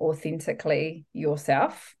living authentically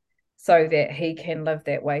yourself so that he can live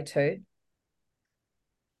that way too.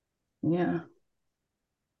 Yeah.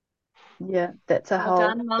 Yeah, that's a Well whole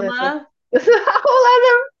done, other, Mama. that's a whole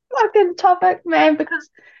other fucking topic, man, because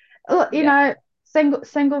Yeah.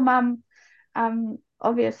 single mum,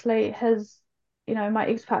 obviously my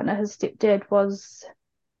ex-partner, his stepdad was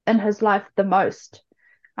in his life the most,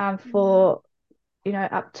 for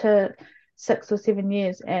up to 6 or 7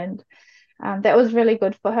 years, and that was really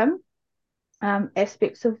good for him,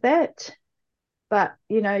 aspects of that. But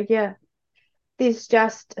yeah, there's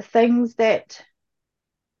just things that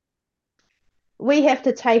we have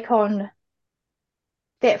to take on,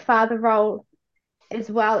 that father role as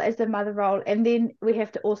well as the mother role, and then we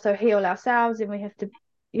have to also heal ourselves, and we have to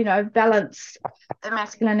balance the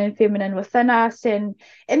masculine and feminine within us, and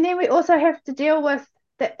then we also have to deal with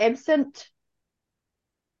the absent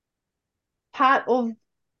part of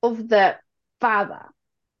the father,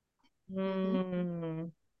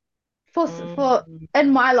 Mm, for mm,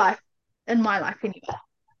 in my life anyway.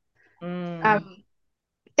 mm. um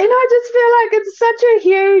and I just feel like it's such a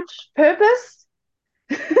huge purpose.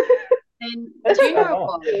 And It's do you a know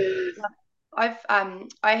lot. what?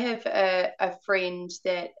 I have a friend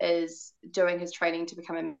that is doing his training to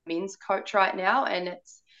become a men's coach right now, and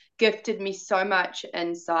it's gifted me so much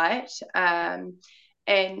insight. And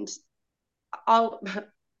I'll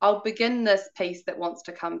I'll begin this piece that wants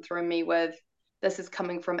to come through me with, this is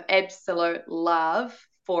coming from absolute love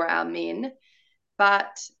for our men,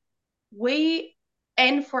 but we,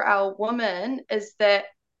 and for our women, is that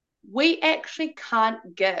we actually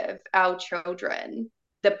can't give our children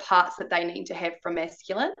the parts that they need to have from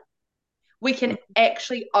masculine. We can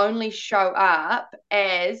actually only show up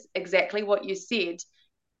as exactly what you said,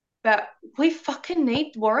 but we fucking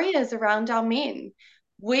need warriors around our men.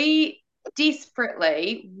 We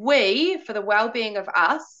desperately, for the well-being of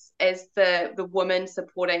us as the women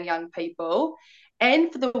supporting young people,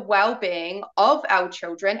 and for the well-being of our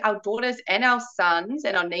children, our daughters and our sons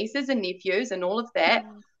and our nieces and nephews and all of that,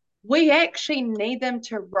 we actually need them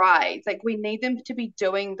to rise. Like, we need them to be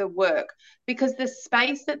doing the work, because the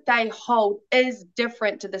space that they hold is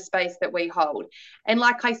different to the space that we hold. And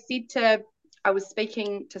like I was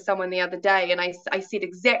speaking to someone the other day, and I said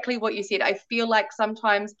exactly what you said. I feel like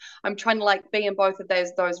sometimes I'm trying to like be in both of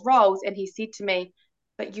those roles. And he said to me,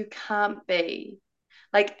 but you can't be,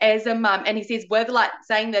 like, as a mum. And he says, with like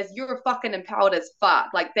saying this, you're fucking empowered as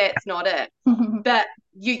fuck. Like, that's not it. But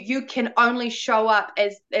you can only show up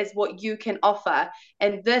as what you can offer.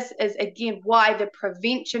 And this is again why the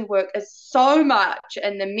prevention work is so much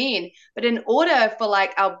in the men. But in order for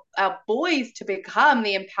like our boys to become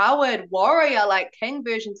the empowered warrior, like king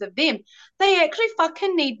versions of them, they actually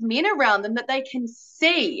fucking need men around them that they can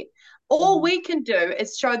see. All we can do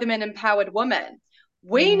is show them an empowered woman.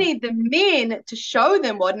 We need the men to show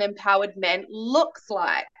them what an empowered man looks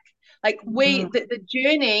like. Like, the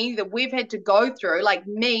journey that we've had to go through, like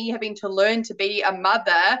me having to learn to be a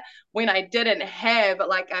mother when I didn't have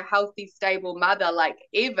like a healthy, stable mother, like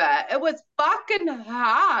ever. It was fucking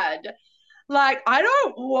hard. Like, I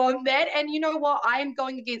don't want that. And you know what? I'm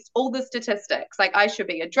going against all the statistics. Like, I should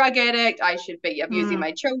be a drug addict. I should be abusing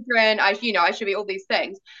my children. I should be all these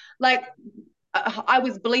things. Like, I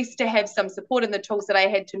was blessed to have some support in the tools that I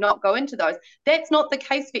had to not go into those. That's not the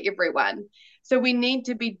case for everyone. So we need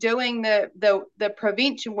to be doing the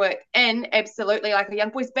prevention work in absolutely like our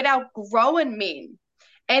young boys, but our growing men.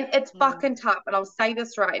 And it's fucking tough. And I'll say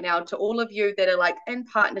this right now to all of you that are like in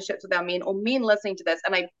partnerships with our men, or men listening to this.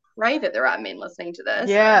 And I pray that there are men listening to this.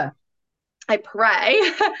 Yeah. I pray.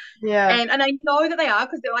 Yeah. And I know that they are,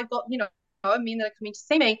 because they're like, got, men that are coming to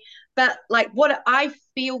see me. But like, what I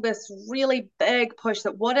feel this really big push,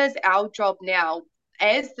 that what is our job now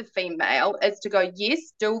as the female is to go,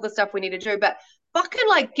 yes, do all the stuff we need to do, but fucking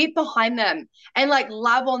like get behind them and like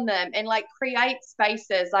love on them and like create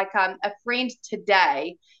spaces. Like, a friend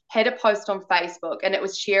today had a post on Facebook, and it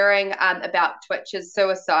was sharing about Twitch's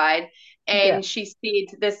suicide. Yeah. And she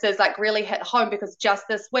said, this is like really hit home, because just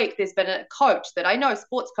this week there's been a coach that I know,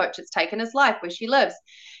 sports coach, that's taken his life where she lives.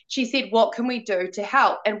 She said, what can we do to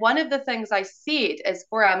help? And one of the things I said is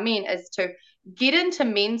for our men is to get into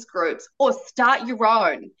men's groups or start your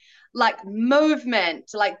own, like,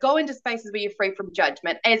 movement, like go into spaces where you're free from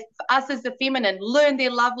judgment. As us as the feminine, learn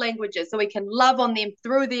their love languages so we can love on them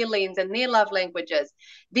through their lens and their love languages.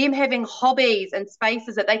 Them having hobbies and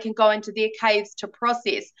spaces that they can go into their caves to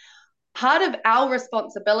process. Part of our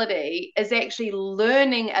responsibility is actually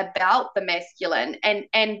learning about the masculine,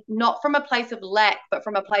 and not from a place of lack, but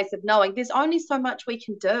from a place of knowing there's only so much we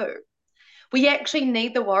can do. We actually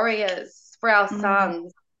need the warriors for our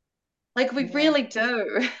sons. Like, we really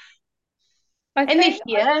do. I And they're think,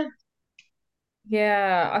 here.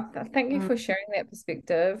 yeah, thank you for sharing that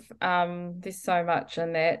perspective. There's so much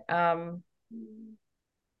in that.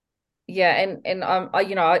 Yeah, and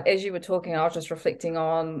as you were talking, I was just reflecting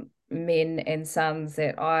on men and sons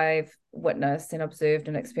that I've witnessed and observed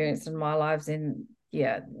and experienced in my lives, and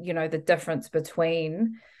yeah, the difference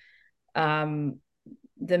between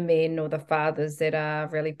the men or the fathers that are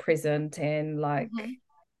really present and like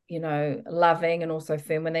loving and also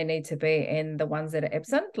firm when they need to be, and the ones that are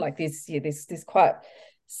absent. Like, there's quite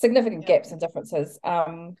significant gaps and differences.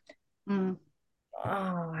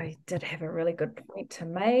 I did have a really good point to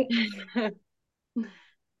make.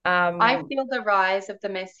 I feel the rise of the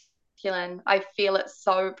masculine. I feel it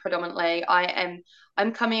so predominantly.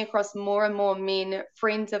 I'm coming across more and more men,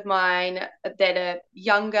 friends of mine that are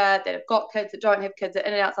younger, that have got kids, that don't have kids, that are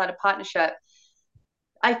in and outside of partnership.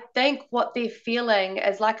 I think what they're feeling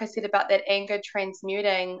is, like I said about that anger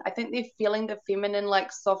transmuting, I think they're feeling the feminine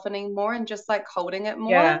like softening more and just like holding it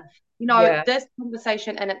more. Yeah. Yeah. this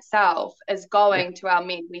conversation in itself is going to our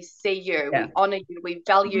men. We see you, Yeah. we honor you, we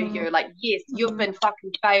value you. Like, yes, you've been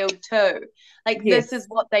fucking failed too. Like, this is Yes.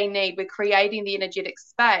 what they need. We're creating the energetic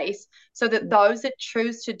space so that those that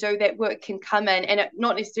choose to do that work can come in and it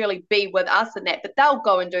not necessarily be with us in that, but they'll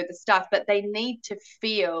go and do the stuff, but they need to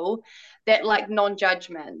feel that like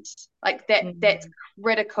non-judgment, like that's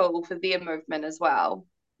critical for their movement as well.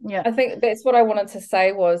 Yeah. I think that's what I wanted to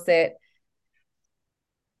say was that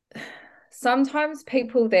sometimes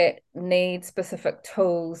people that need specific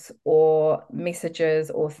tools or messages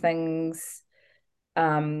or things,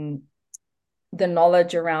 the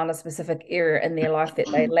knowledge around a specific area in their life that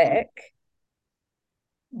they lack,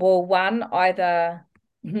 will one, either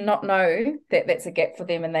not know that that's a gap for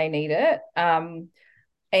them and they need it,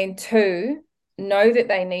 and two, know that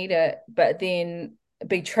they need it, but then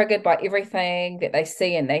be triggered by everything that they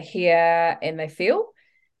see and they hear and they feel,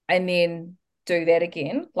 and then do that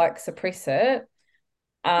again, like suppress it.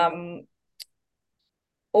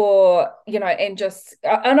 Or, and just,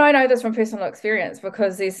 and I know this from personal experience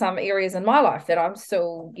because there's some areas in my life that I'm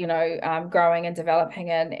still, growing and developing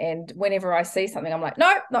in. And whenever I see something, I'm like,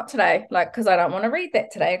 no, not today. Like, because I don't want to read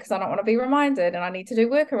that today because I don't want to be reminded and I need to do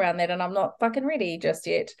work around that and I'm not fucking ready just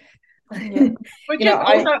yet. Yeah. Which is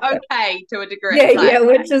also okay to a degree. Yeah,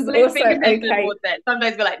 which is let's also be considerate okay. towards that.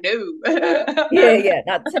 Sometimes we're like, no. Yeah,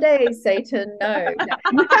 not today, Satan, no.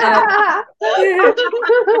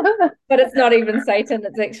 But it's not even Satan,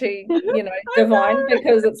 it's actually, divine,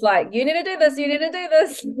 because it's like, you need to do this, you need to do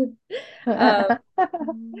this.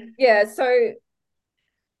 Yeah, so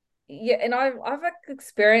yeah, and I've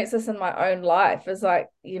experienced this in my own life, is like,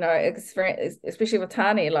 experience, especially with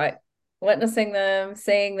Tani, like witnessing them,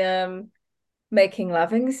 seeing them, making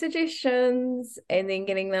loving suggestions, and then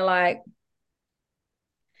getting the like,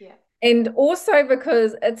 yeah. and also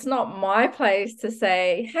because it's not my place to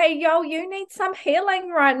say, hey, yo, you need some healing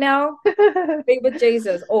right now. Be with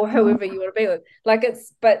Jesus or whoever you want to be with. Like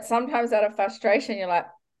but sometimes out of frustration, you're like,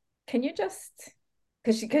 can you just,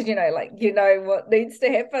 because what needs to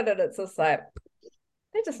happen. And it's just like,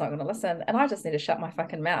 they're just not going to listen. And I just need to shut my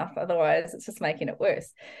fucking mouth. Otherwise, it's just making it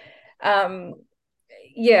worse.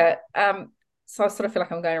 Yeah. So I sort of feel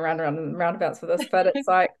like I'm going around and roundabouts with this, but it's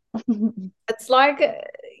like,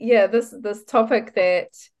 yeah, this topic that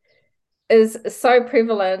is so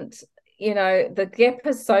prevalent. The gap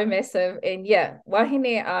is so massive, and yeah,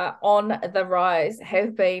 wahine are on the rise,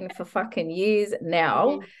 have been for fucking years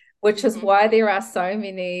now, which is why there are so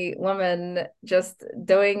many women just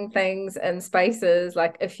doing things in spaces.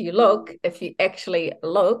 Like, if you actually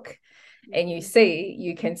look and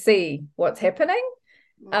you can see what's happening.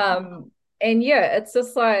 And yeah, it's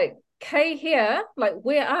just like, Kay here, like,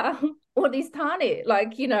 where are all these tani?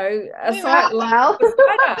 Like, aside, like,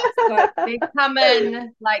 beside us, like, they come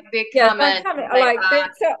in, like they're yeah, coming. like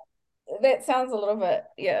that sounds a little bit,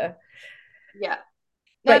 yeah. Yeah.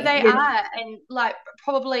 No, But they are. And like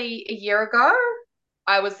probably a year ago,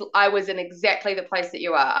 I was in exactly the place that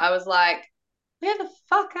you are. I was like, where the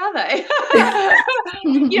fuck are they?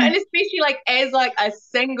 And especially like as like a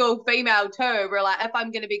single female too, we're like, if I'm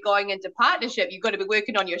gonna be going into partnership, you've got to be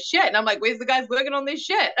working on your shit. And I'm like, where's the guys working on their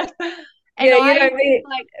shit? And yeah,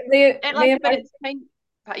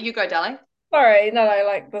 you go, darling. Sorry, no,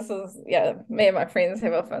 like, this is, yeah, me and my friends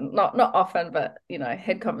have often, not often, but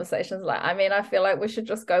had conversations like, I mean, I feel like we should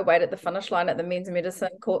just go wait at the finish line at the men's medicine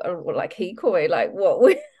call, or like hikoi, like what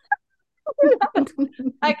we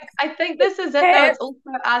like, I think this is it though. It's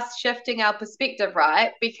also us shifting our perspective,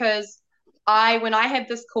 right? Because when I had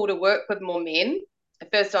this call to work with more men,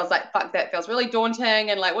 at first I was like, fuck, that feels really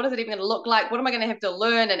daunting. And like, what is it even going to look like? What am I going to have to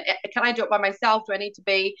learn? And can I do it by myself? Do I need to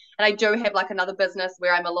be? And I do have like another business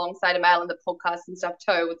where I'm alongside a male in the podcast and stuff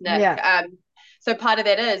too with Nick. Yeah. So part of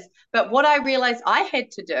that is, but what I realized I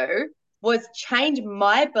had to do was change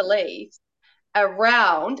my beliefs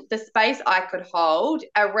around the space I could hold,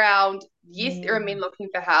 around, yes, there are men looking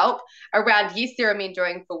for help, around, yes, there are men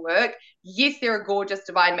doing for work, yes, there are gorgeous,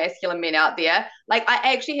 divine, masculine men out there. Like,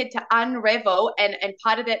 I actually had to unravel, and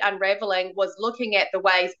part of that unraveling was looking at the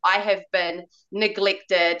ways I have been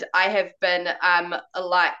neglected, I have been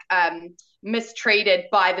mistreated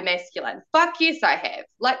by the masculine. Fuck yes, I have.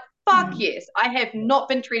 Like, fuck yes, I have not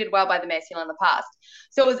been treated well by the masculine in the past.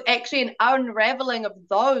 So it was actually an unraveling of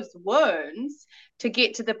those wounds to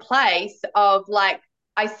get to the place of like,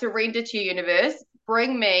 I surrender to your universe,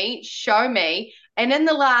 bring me, show me. And in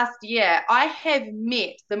the last year, I have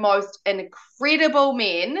met the most incredible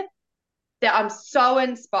men that I'm so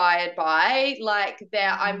inspired by, like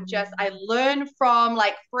that I learn from,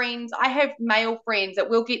 like friends. I have male friends that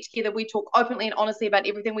we'll get together, we talk openly and honestly about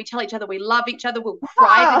everything. We tell each other we love each other, we'll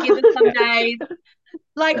cry together some days.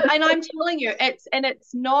 Like, and I'm telling you, it's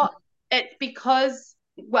not, it's because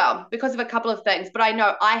of a couple of things, but I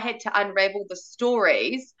know I had to unravel the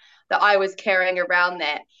stories that I was carrying around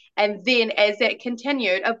that. And then as that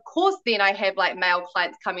continued, of course, then I have like male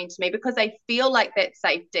clients coming to me because they feel like that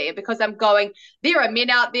safety, because I'm going, there are men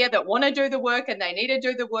out there that want to do the work and they need to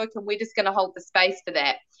do the work, and we're just going to hold the space for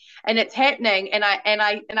that. And it's happening, and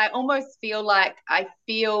I almost feel like I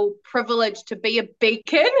feel privileged to be a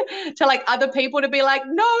beacon to like other people, to be like,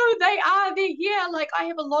 no, they're here, like I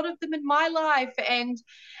have a lot of them in my life. And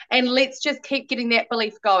let's just keep getting that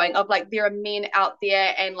belief going of like there are men out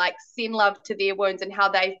there, and like send love to their wounds and how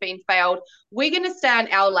they've been failed. We're going to stay in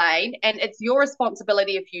our lane, and it's your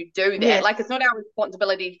responsibility if you do that. Yes. Like, it's not our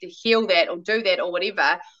responsibility to heal that or do that or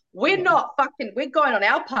whatever. We're not fucking, we're going on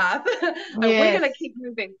our path and we're going to keep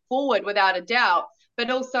moving forward without a doubt. But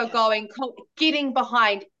also getting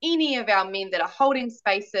behind any of our men that are holding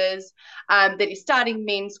spaces, that are starting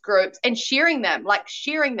men's groups and sharing them, like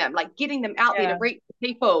getting them out there to reach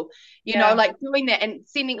people, like doing that and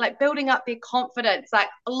sending, like building up their confidence. Like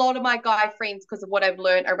a lot of my guy friends, because of what I've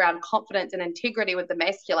learned around confidence and integrity with the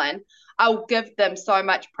masculine, I'll give them so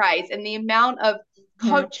much praise. And the amount of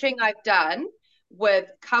coaching I've done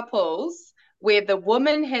with couples where the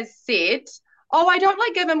woman has said, oh, I don't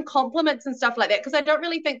like give him compliments and stuff like that because I don't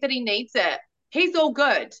really think that he needs it. He's all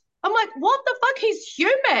good. I'm like, what the fuck? He's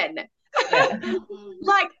human. Yeah.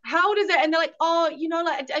 Like, how does it? And they're like, oh,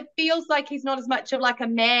 like it feels like he's not as much of like a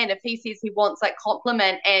man if he says he wants like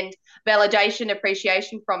compliment and validation,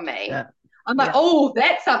 appreciation from me. Yeah. I'm like, oh,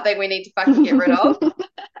 that's something we need to fucking get rid of.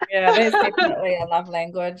 Yeah, that's definitely a love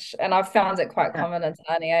language. And I've found it quite common in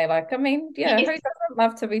Tanya. Like, I mean, who doesn't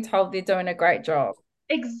love to be told they're doing a great job?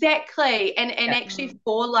 Exactly. And actually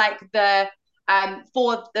for like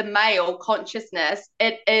for the male consciousness,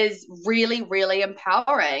 it is really, really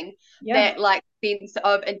empowering, that like sense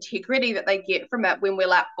of integrity that they get from it when we're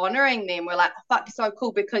like honoring them. We're like, oh, fuck, so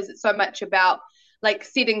cool, because it's so much about like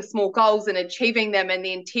setting small goals and achieving them, and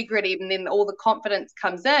the integrity, and then all the confidence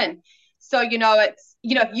comes in. So, it's,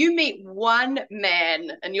 if you meet one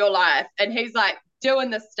man in your life and he's like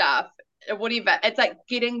doing this stuff, whatever, it's like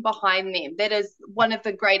getting behind them. That is one of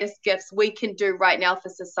the greatest gifts we can do right now for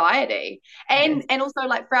society, and also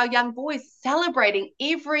like for our young boys, celebrating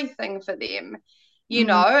everything for them,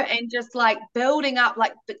 and just like building up,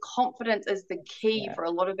 like the confidence is the key for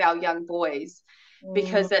a lot of our young boys,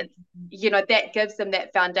 because it that gives them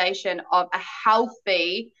that foundation of a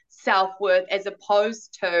healthy self-worth, as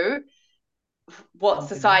opposed to what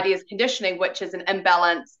society is conditioning, which is an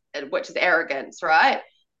imbalance, which is arrogance, right?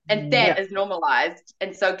 And that is normalized.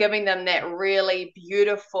 And so giving them that really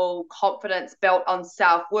beautiful confidence built on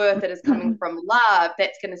self-worth that is coming from love,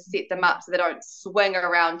 that's going to set them up so they don't swing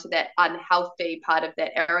around to that unhealthy part of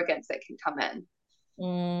that arrogance that can come in.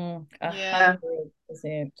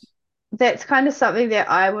 100%. That's kind of something that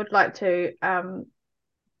I would like to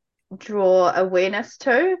draw awareness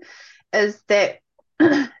to, is that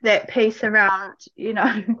that piece around,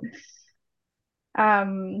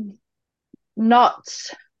 not,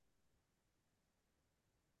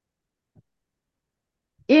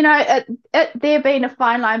 there being a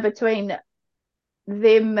fine line between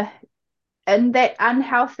them and that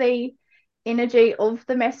unhealthy energy of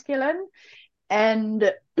the masculine,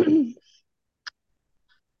 and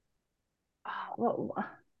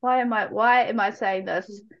why am I saying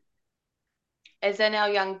this? As in our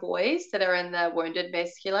young boys that are in the wounded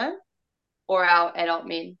masculine, or our adult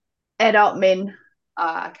men? Adult men.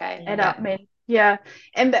 Okay. Adult men. Yeah.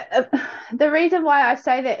 And the reason why I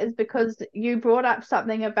say that is because you brought up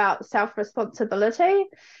something about self-responsibility,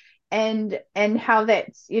 and how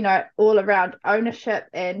that's, all around ownership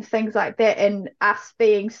and things like that, and us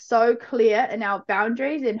being so clear in our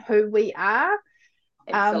boundaries and who we are.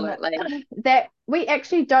 Absolutely. That we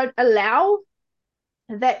actually don't allow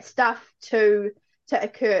that stuff to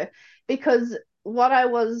occur, because what I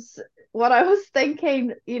was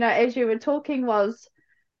thinking, as you were talking, was,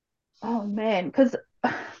 oh man, because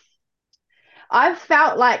I've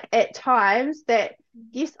felt like at times that,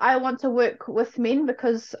 yes, I want to work with men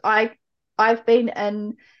because I've been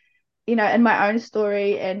in, in my own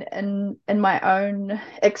story and in my own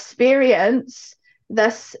experience,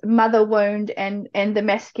 this mother wound and the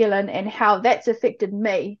masculine, and how that's affected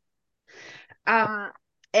me,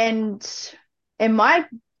 and my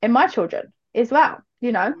children as well,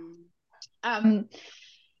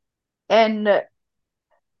 and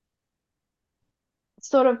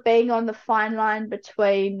sort of being on the fine line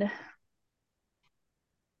between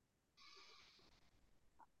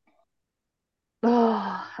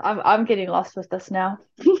I'm getting lost with this now.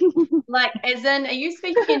 Like, as in, are you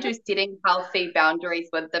speaking to setting healthy boundaries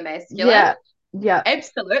with the masculine? Yeah, yeah,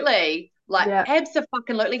 Absolutely. Like, yeah.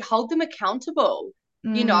 absolutely hold them accountable.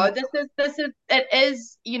 Mm, It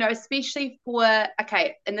is, especially for,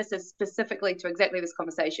 okay, and this is specifically to exactly this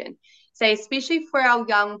conversation. Say, especially for our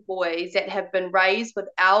young boys that have been raised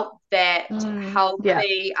without that yeah,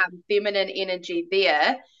 healthy, feminine energy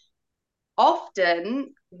there,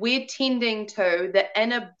 often we're tending to the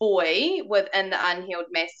inner boy within the unhealed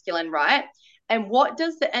masculine, right? And what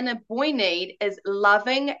does the inner boy need is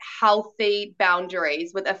loving, healthy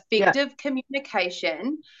boundaries with yeah. effective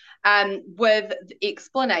communication, with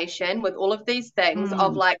explanation, with all of these things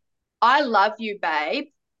of Mm, like, I love you, babe.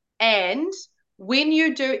 And when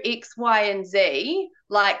you do X, Y, and Z,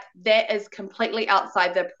 like that is completely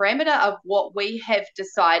outside the parameter of what we have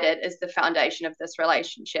decided is the foundation of this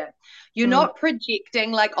relationship. You're mm. not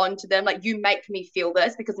projecting like onto them, like you make me feel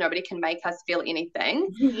this because nobody can make us feel anything.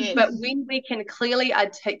 But Yes. when we can clearly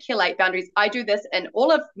articulate boundaries, I do this in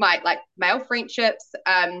all of my like male friendships,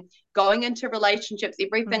 going into relationships,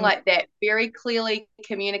 everything Mm, like that, very clearly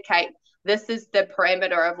communicate this is the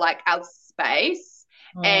parameter of like our space.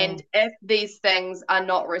 And Mm. if these things are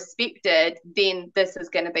not respected, then this is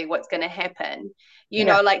going to be what's going to happen.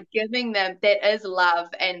 yeah. Like giving them that is love.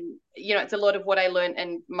 And, it's a lot of what I learned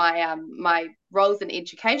in my roles in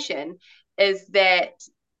education is that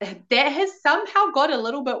has somehow got a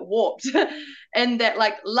little bit warped and that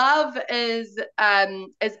like love is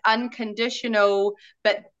unconditional,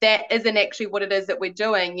 but that isn't actually what it is that we're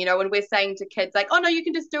doing. When we're saying to kids like, oh no, you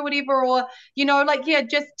can just do whatever, or like, yeah,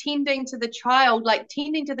 just tending to the child, like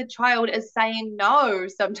tending to the child is saying no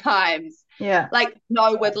sometimes, Yeah. like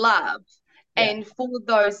no with love. Yeah. And for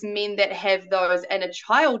those men that have those inner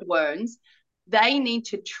child wounds, they need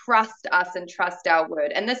to trust us and trust our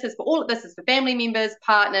word. And this is for family members,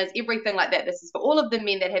 partners, everything like that. This is for all of the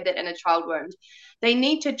men that have that inner child wound. They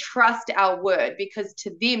need to trust our word because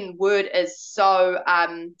to them, word is so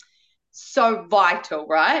vital,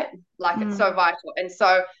 right? Like it's so Mm, vital. And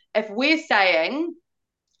so if we're saying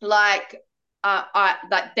like I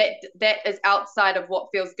like that is outside of what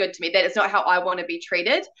feels good to me. That is not how I want to be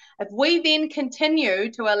treated. If we then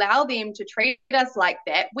continue to allow them to treat us like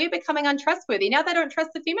that, we're becoming untrustworthy. Now they don't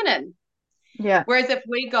trust the feminine. yeah. Whereas if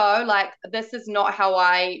we go like, this is not how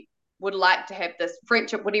I would like to have this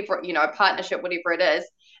friendship, whatever, partnership, whatever it is,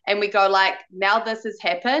 and we go like, now this has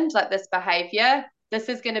happened, like this behavior, this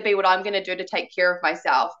is going to be what I'm going to do to take care of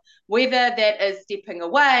myself. Whether that is stepping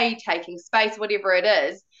away, taking space, whatever it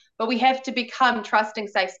is, but we have to become trusting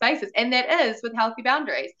safe spaces. And that is with healthy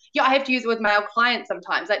boundaries. Yeah, I have to use it with male clients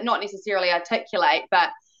sometimes, like not necessarily articulate, but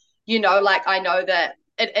like I know that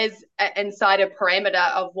it is inside a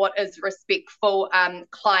parameter of what is respectful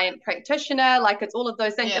client practitioner. Like it's all of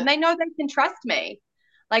those things. Yeah. And they know they can trust me.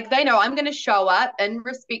 Like they know I'm going to show up in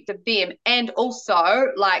respect of them and also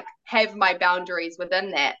like have my boundaries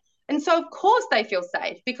within that. And so of course they feel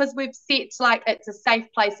safe because we've set like it's a safe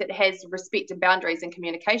place that has respect and boundaries and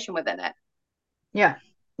communication within it. Yeah.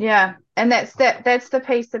 Yeah. And that's the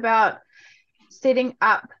piece about setting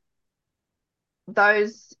up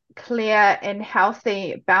those clear and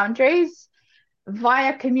healthy boundaries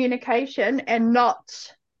via communication and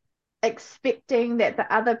not expecting that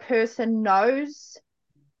the other person knows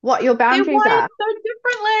what your They're boundaries wired are. so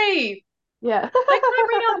differently. Yeah. They can't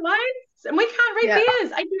read our minds and we can't read Yeah.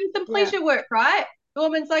 theirs. I do some Yeah. pleasure work, right? The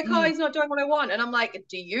woman's like, oh, Mm. he's not doing what I want. And I'm like,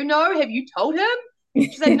 do you know? Have you told him?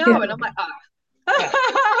 She said, Yeah. no. And I'm like, Yeah.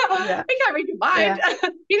 oh, Yeah. he can't read your mind. Yeah.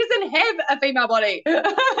 He doesn't have a female body.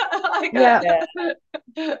 Like, Yeah.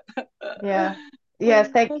 Yeah. Yeah. Yeah.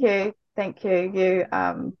 Thank you. Thank you.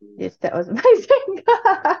 Yes, that was amazing.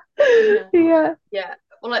 yeah. Yeah. Yeah.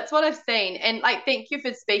 Well, it's what I've seen. And like, thank you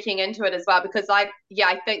for speaking into it as well, because I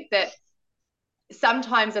think that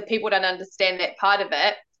sometimes if people don't understand that part of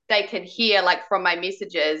it, they can hear like from my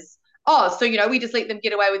messages, oh, so we just let them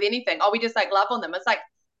get away with anything. Oh, we just like love on them. It's like,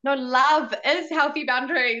 no, love is healthy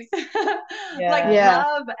boundaries. Like Yeah. Yeah.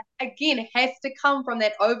 love again has to come from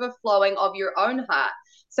that overflowing of your own heart.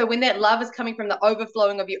 So when that love is coming from the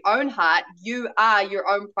overflowing of your own heart, you are your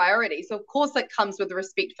own priority. So of course it comes with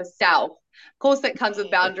respect for self. Of course it comes with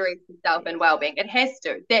Yes. boundaries for self and Yes. well-being. It has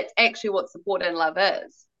to. That's actually what support and love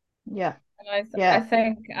is. Yeah. And I Yeah.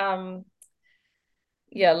 think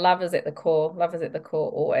yeah, love is at the core. Love is at the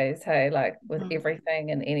core always, hey, like with Mm.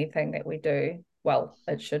 everything and anything that we do. Well,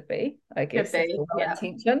 it should be, I Could guess, if be. you're well Yeah.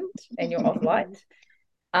 intentioned and you're of light.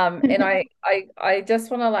 And I just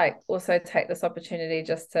want to like also take this opportunity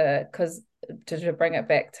just to bring it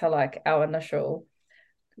back to like our initial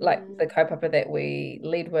like the kaupapa that we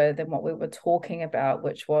led with and what we were talking about,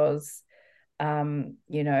 which was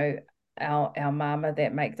you know, our mama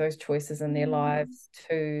that make those choices in their lives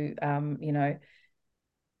to you know,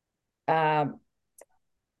 um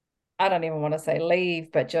I don't even want to say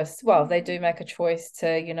leave, but just, well, they do make a choice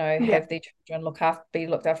to, you know, Yeah. have their children be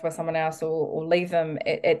looked after by someone else, or leave them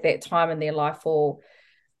at that time in their life for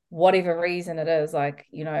whatever reason it is, like,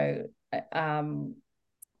 you know, and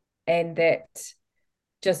that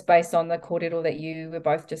just based on the kōrero that you were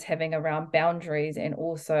both just having around boundaries, and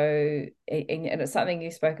also, and it's something you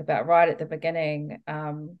spoke about right at the beginning,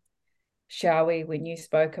 Choiwee, when you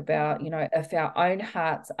spoke about, you know, if our own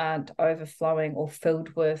hearts aren't overflowing or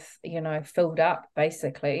filled with, you know, filled up,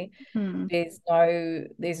 basically, there's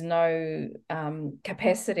no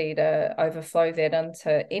capacity to overflow that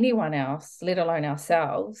into anyone else, let alone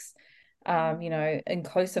ourselves, you know,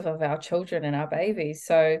 inclusive of our children and our babies.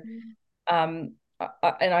 So, and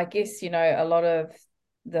I guess, you know, a lot of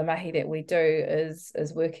the mahi that we do is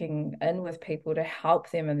working in with people to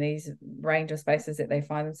help them in these range of spaces that they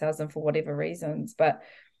find themselves in for whatever reasons. But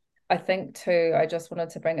I think too, I just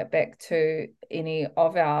wanted to bring it back to any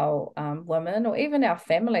of our women, or even our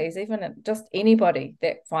families, even just anybody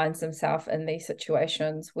that finds themselves in these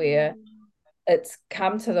situations where it's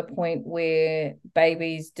come to the point where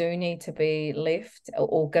babies do need to be left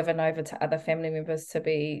or given over to other family members to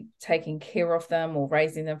be taking care of them or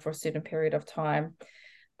raising them for a certain period of time.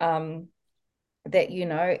 That, you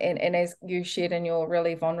know, and as you shared in your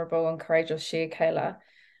really vulnerable and courageous share, Kayla,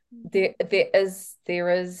 there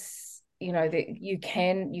is, you know, that you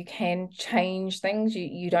can change things.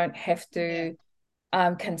 You don't have to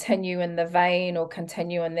continue in the vein or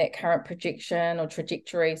continue in that current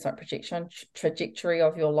trajectory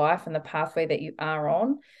of your life and the pathway that you are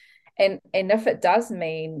on. And if it does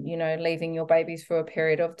mean, you know, leaving your babies for a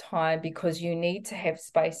period of time because you need to have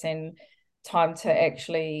space and time to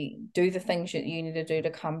actually do the things that you need to do to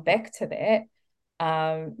come back to that,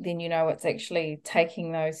 then, you know, it's actually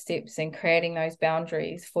taking those steps and creating those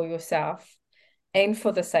boundaries for yourself and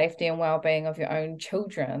for the safety and well-being of your own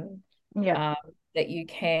children, Yeah. that you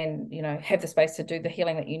can, you know, have the space to do the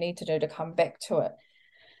healing that you need to do to come back to it.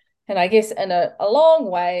 And I guess in a long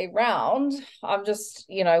way round, I'm just,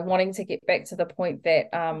 you know, wanting to get back to the point that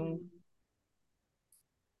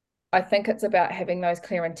I think it's about having those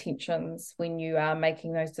clear intentions when you are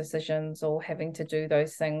making those decisions or having to do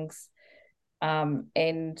those things,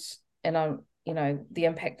 and you know, the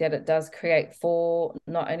impact that it does create for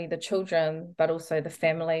not only the children but also the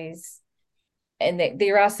families, and that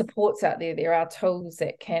there are supports out there, there are tools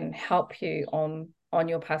that can help you on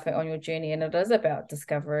your pathway, on your journey. And it is about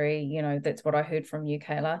discovery, you know, that's what I heard from you,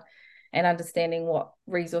 Kayla, and understanding what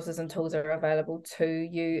resources and tools are available to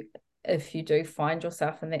you if you do find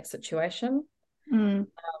yourself in that situation. Mm.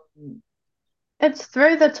 It's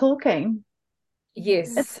through the talking.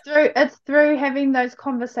 Yes. It's through having those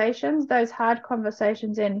conversations, those hard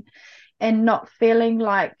conversations, and not feeling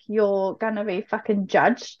like you're gonna be fucking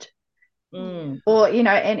judged, or, you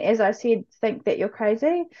know, and as I said, think that you're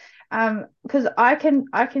crazy. Because I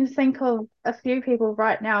can think of a few people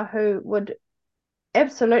right now who would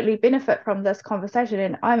absolutely benefit from this conversation,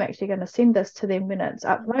 and I'm actually going to send this to them when it's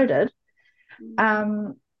uploaded.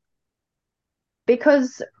 Um,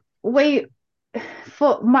 because we,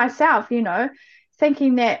 for myself, you know,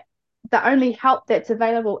 thinking that the only help that's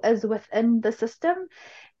available is within the system,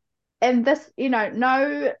 and this, you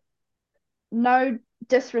know, no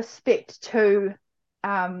disrespect to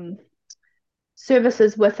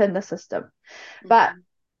services within the system, but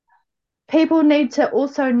people need to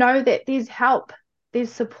also know that there's help,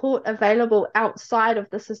 there's support available outside of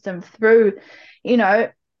the system through, you know,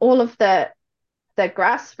 all of the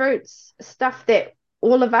grassroots stuff that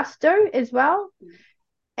all of us do as well.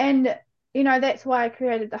 And, you know, that's why I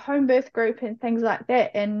created the home birth group and things like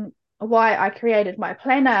that, and why I created my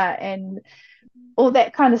planner and all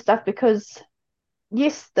that kind of stuff, because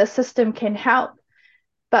yes, the system can help,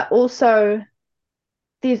 but also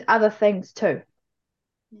there's other things too.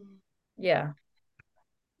 Yeah.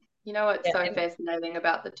 You know what's so fascinating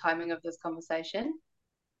about the timing of this conversation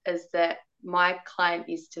is that my client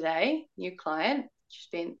yesterday, new client, she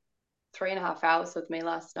spent 3.5 hours with me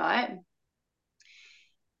last night.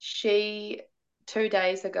 She, 2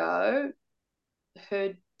 days ago,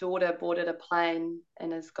 her daughter boarded a plane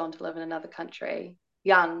and has gone to live in another country.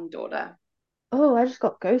 Young daughter. Oh, I just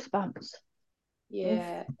got goosebumps.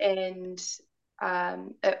 Yeah. And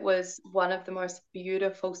it was one of the most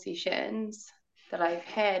beautiful sessions that I've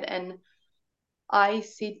had. And I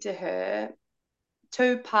said to her,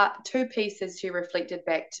 two pieces she reflected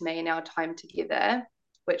back to me in our time together,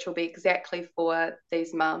 which will be exactly for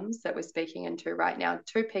these mums that we're speaking into right now.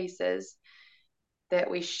 Two pieces that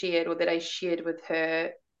we shared, or that I shared with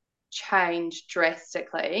her, changed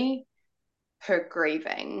drastically her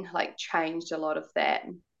grieving, like changed a lot of that.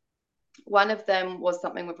 One of them was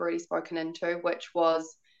something we've already spoken into, which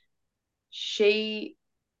was she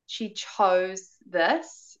chose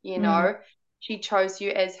this, you know, she chose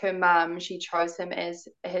you as her mum, she chose him as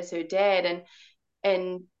her dad,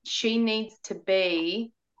 and she needs to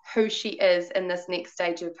be who she is in this next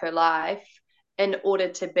stage of her life in order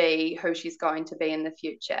to be who she's going to be in the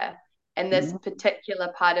future. And this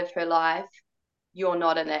particular part of her life, you're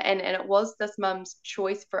not in it. And it was this mum's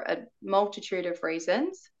choice for a multitude of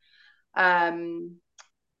reasons. And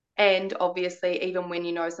obviously, even when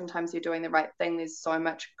you know sometimes you're doing the right thing, there's so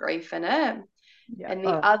much grief in it. Yeah. And the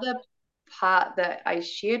other part that I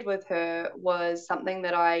shared with her was something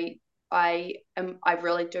that I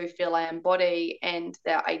really do feel I embody, and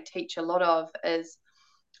that I teach a lot of, is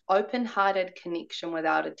open-hearted connection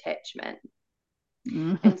without attachment.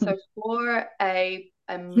 And so for a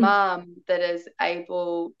mum that is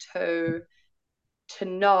able to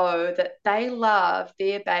know that they love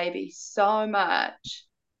their baby so much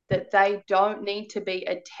that they don't need to be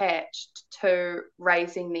attached to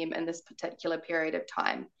raising them in this particular period of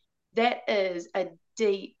time, that is a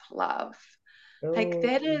deep love. Like,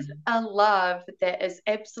 that is a love that is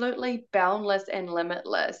absolutely boundless and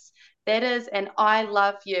limitless. That is, and I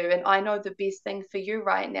love you, and I know the best thing for you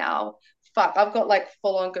right now. Fuck, I've got like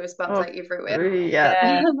full on goosebumps like everywhere.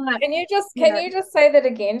 Yeah. Like, Can you just say that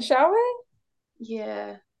again, shall we?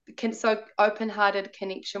 yeah. So open-hearted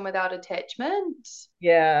connection without attachment.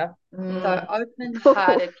 Yeah. So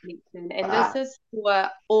open-hearted connection, and this Wow. is for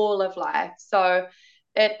all of life. So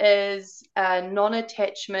it is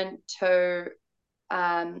non-attachment to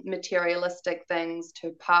materialistic things,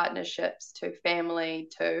 to partnerships, to family,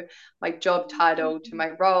 to my job title, to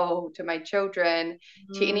my role, to my children,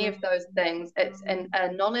 to any of those things. It's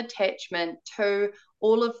a non-attachment to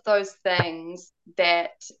all of those things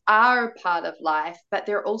that are a part of life, but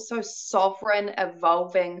they're also sovereign,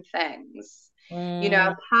 evolving things. You know,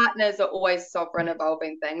 our partners are always sovereign,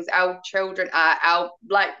 evolving things. Our children are, our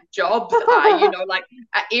like jobs are, you know, like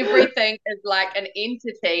everything is like an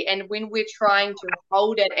entity. And when we're trying to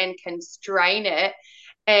hold it and constrain it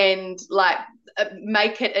and like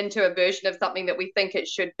make it into a version of something that we think it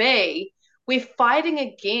should be, we're fighting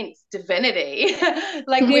against divinity.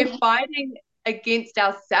 Like, we're fighting against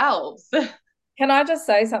ourselves. Can I just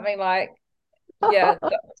say something like, yeah,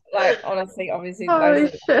 like honestly, obviously Holy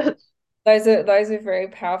shit. those are very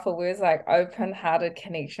powerful words, like open-hearted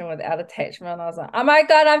connection without attachment. I was like, oh my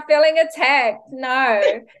God, I'm feeling attacked.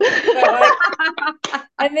 No. But like,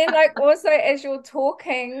 and then like also as you're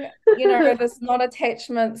talking, you know, this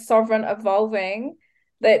non-attachment, sovereign, evolving,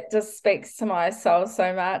 that just speaks to my soul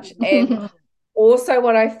so much. And also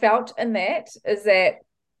what I felt in that is that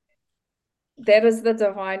is the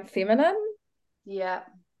divine feminine. Yeah.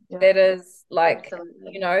 That is like,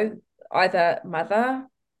 Absolutely. you know, either mother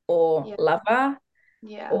or Yeah. lover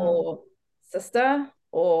Yeah. or sister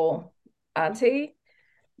or auntie.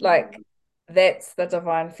 Like, Mm. that's the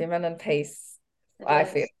divine feminine piece, It I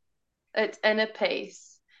feel. is. It's inner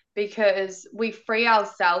peace, because we free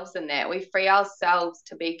ourselves in that. We free ourselves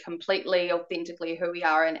to be completely, authentically who we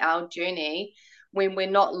are in our journey, when we're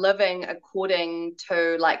not living according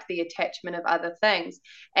to like the attachment of other things.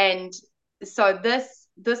 And so this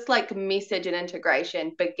like message and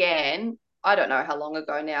integration began, I don't know how long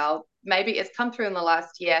ago now. Maybe it's come through in the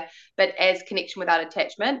last year, but as connection without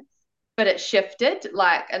attachment. But it shifted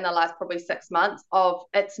like in the last probably 6 months, of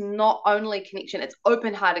it's not only connection, it's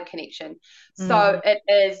open-hearted connection. So it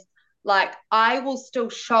is like, I will still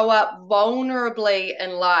show up vulnerably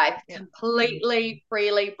in life, completely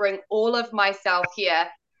freely, bring all of myself here,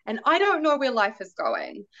 and I don't know where life is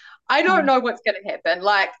going. I don't know what's going to happen.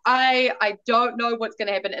 Like, I don't know what's going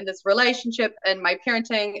to happen in this relationship, in my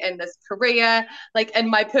parenting, in this career, like in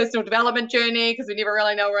my personal development journey, because we never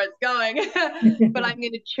really know where it's going. But I'm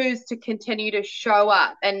going to choose to continue to show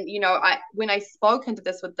up. And, you know, when I spoke into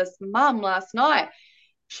this with this mum last night,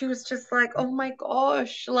 she was just like, oh my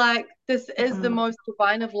gosh, like, this is the most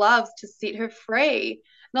divine of loves to set her free.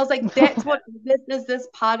 And I was like, that's what this is, this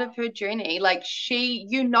part of her journey. Like,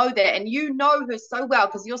 you know that, and you know her so well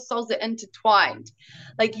because your souls are intertwined.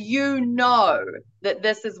 Like, you know that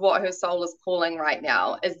this is what her soul is calling right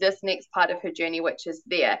now, is this next part of her journey, which is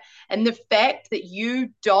there. And the fact that you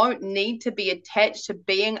don't need to be attached to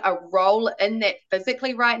being a role in that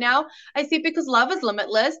physically right now, I said, because love is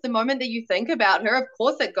limitless. The moment that you think about her, of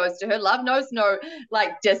course it goes to her. Love knows no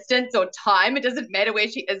like distance or time. It doesn't matter where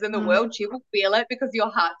she is in the world. She will feel it because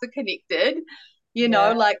your hearts are connected. You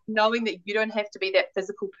know, like knowing that you don't have to be that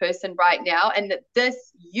physical person right now, and that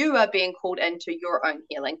you are being called into your own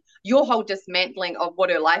healing, your whole dismantling of what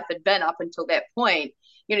her life had been up until that point.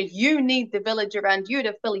 You know, you need the village around you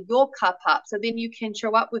to fill your cup up so then you can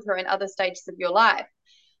show up with her in other stages of your life.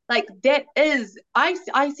 Like that is, I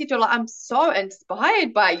said to her, like, I'm so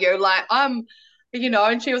inspired by you. Like,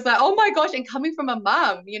 and she was like, oh my gosh. And coming from a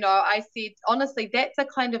mum, I said, honestly, that's a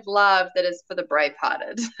kind of love that is for the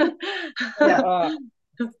brave-hearted. Yeah. Oh,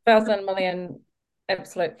 1,000,000,000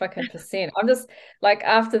 absolute fucking percent. I'm just like,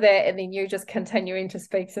 after that, and then you just continuing to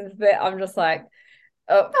speak since that, I'm just like,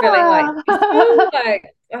 feeling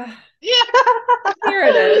like, Yeah. here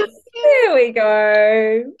it is. There we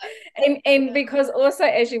go. And because also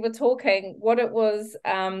as you were talking, what it was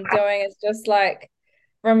doing is just like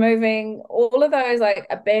removing all of those like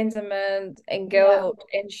abandonment and guilt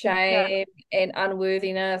and shame and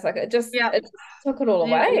unworthiness. Like it just took it all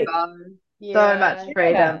There we away. go. So much Yeah.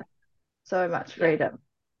 freedom. So much freedom.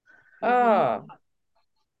 Oh,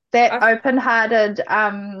 That I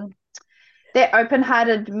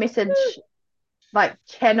open-hearted message, like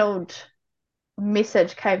channeled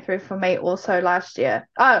message, came through for me also last year.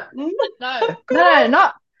 Oh no,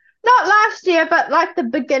 not last year, but like the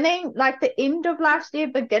beginning, like the end of last year,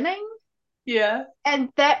 beginning. Yeah. And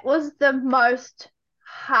that was the most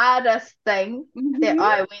hardest thing that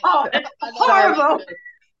I went Oh, through. it's horrible.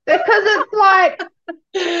 Because it's like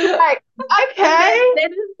okay. And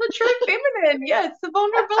that is the true feminine. Yeah, it's the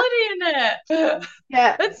vulnerability in it.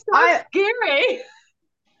 Yeah. It's so scary.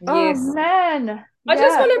 Oh yes. man. I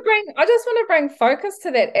just Yeah. want to bring focus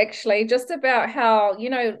to that, actually, just about how,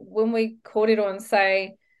 when we kōrero and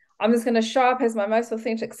say, I'm just going to show up as my most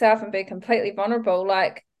authentic self and be completely vulnerable,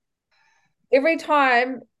 like every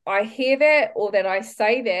time I hear that or that I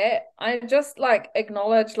say that, I just like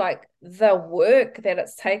acknowledge like the work that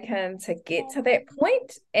it's taken to get to that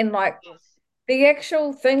point, and like the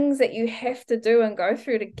actual things that you have to do and go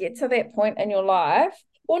through to get to that point in your life.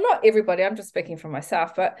 Well, not everybody, I'm just speaking for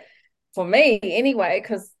myself, but for me anyway,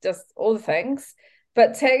 because just all the things.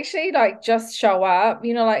 But to actually like just show up,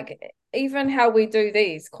 like even how we do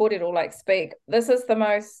these kōrero, like speak, this is the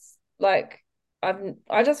most like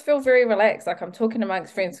I just feel very relaxed, like I'm talking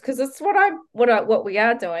amongst friends, because it's what we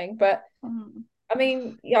are doing. But I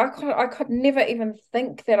mean, yeah, I could never even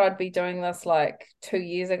think that I'd be doing this like 2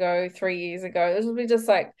 years ago, 3 years ago. This would be just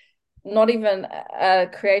like not even a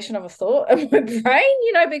creation of a thought in my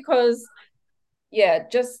brain, because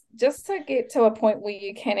just to get to a point where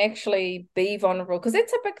you can actually be vulnerable, because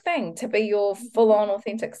it's a big thing to be your full-on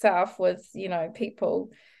authentic self with, people.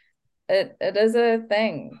 It is a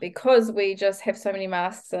thing because we just have so many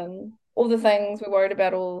masks and all the things we're worried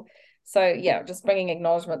about all. So yeah, just bringing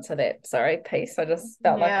acknowledgement to that. Sorry, peace. I just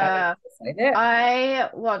felt like I needed to say that. I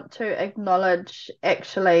want to acknowledge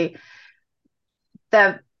actually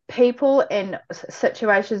the people and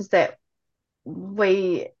situations that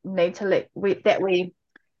we need to that we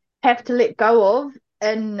have to let go of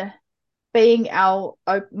in being our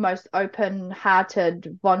most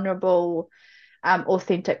open-hearted, vulnerable,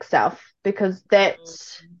 authentic self, because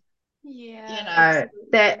that's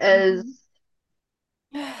that is,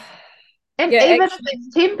 and even if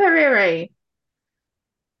it's temporary,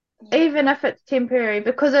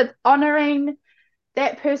 because it's honoring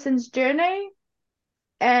that person's journey,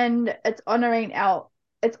 and it's honoring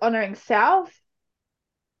self.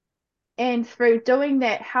 And through doing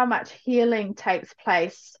that, how much healing takes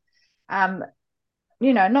place, not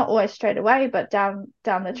always straight away, but down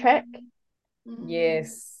the track.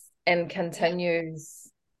 Yes, and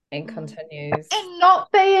continues and continues. And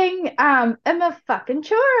not being Emma fucking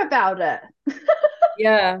sure about it.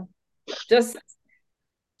 Yeah. Just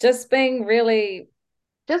being really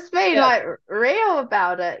like real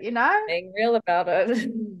about it, being real about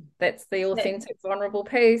it. That's the authentic, vulnerable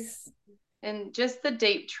piece. And just the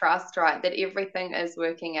deep trust, right, that everything is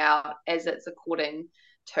working out as it's according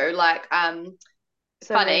to. Like, funny,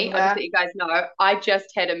 I'll just let you guys know, I just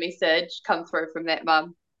had a message come through from that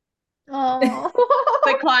mum. Oh.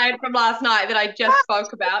 The client from last night that I just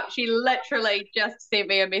spoke about, she literally just sent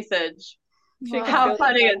me a message. How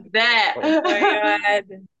funny is that? Oh my God.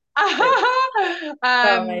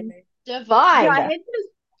 Divine. Yeah,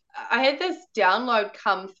 I had this download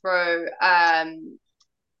come through a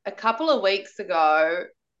couple of weeks ago,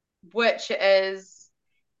 which is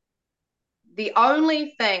the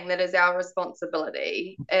only thing that is our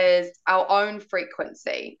responsibility is our own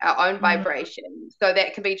frequency, our own vibration. So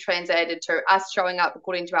that can be translated to us showing up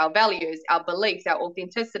according to our values, our beliefs, our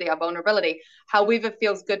authenticity, our vulnerability, however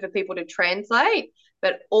feels good for people to translate.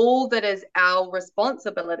 But all that is our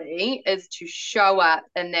responsibility is to show up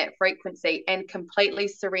in that frequency and completely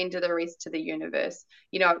surrender the rest to the universe.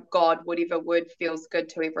 You know, God, whatever word feels good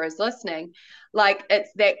to whoever is listening. Like it's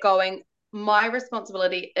that going, my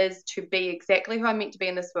responsibility is to be exactly who I'm meant to be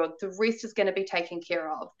in this world. The rest is going to be taken care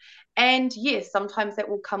of. And yes, sometimes that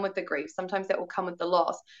will come with the grief, sometimes that will come with the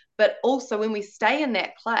loss. But also, when we stay in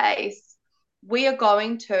that place, we are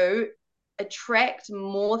going to attract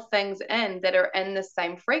more things in that are in the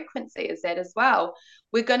same frequency as that as well.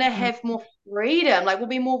 We're going to have more freedom, like we'll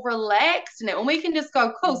be more relaxed in it, and we can just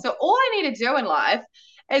go, cool. So all I need to do in life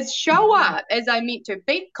is show up as I meant to,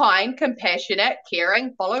 be kind, compassionate,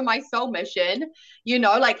 caring, follow my soul mission, you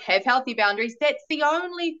know, like have healthy boundaries. That's the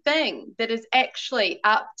only thing that is actually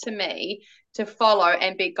up to me to follow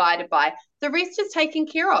and be guided by. The rest is taken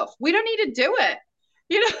care of. We don't need to do it.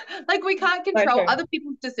 You know, like we can't control other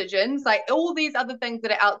people's decisions, like all these other things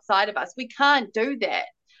that are outside of us. We can't do that.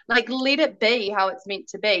 Like let it be how it's meant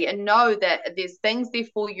to be, and know that there's things there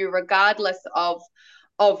for you regardless of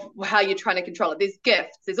how you're trying to control it. There's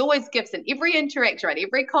gifts. There's always gifts in every interaction, right?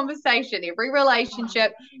 Every conversation, every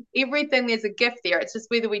relationship, everything, there's a gift there. It's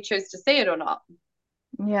just whether we choose to see it or not.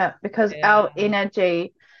 Yeah, because our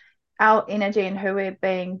energy and who we're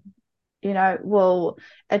being, you know, will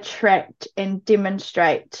attract and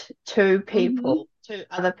demonstrate to people, to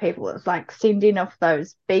other people. It's like sending off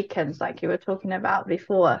those beacons, like you were talking about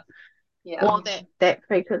before. Yeah. All that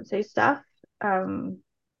frequency stuff.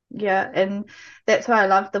 Yeah, and that's why I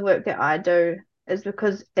love the work that I do, is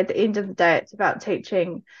because at the end of the day, it's about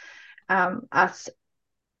teaching us,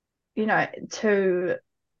 you know, to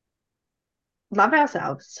love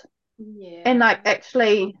ourselves. Yeah. And like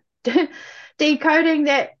actually decoding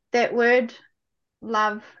that word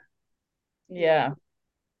love. Yeah.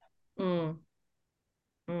 Mm.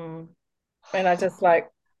 Mm. And I just like,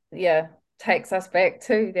 yeah, takes us back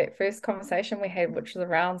to that first conversation we had, which was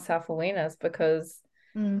around self-awareness, because,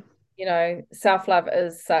 you know, self-love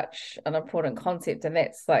is such an important concept. And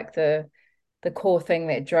that's like the core thing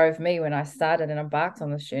that drove me when I started and embarked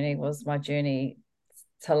on this journey, was my journey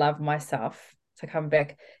to love myself, to come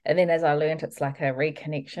back. And then as I learned, it's like a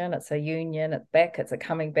reconnection, it's a union, it's back, it's a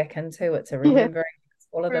coming back into, it's a remembering, it's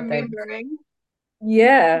all of the things.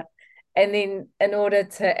 Yeah. And then in order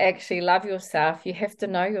to actually love yourself, you have to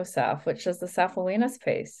know yourself, which is the self-awareness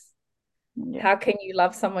piece. Yeah. How can you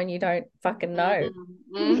love someone you don't fucking know?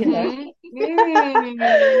 You know?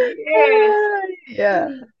 Yeah.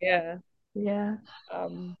 Yeah. Yeah.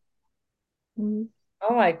 Um, Mm.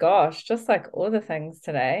 oh my gosh, just like all the things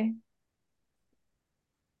today.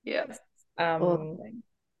 Yeah. All Um, the things.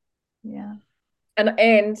 Yeah.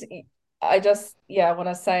 and I just, yeah, I want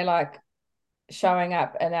to say, like, showing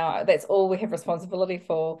up in our, that's all we have responsibility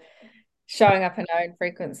for, showing up in our own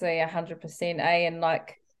frequency 100%, and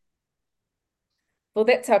like, well,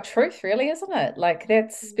 that's our truth, really, isn't it? Like,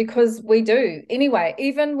 that's because we do anyway,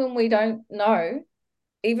 even when we don't know,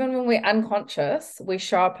 even when we're unconscious, we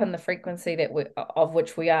show up in the frequency that we, of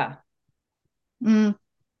which we are.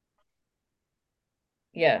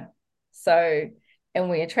 Yeah. So, and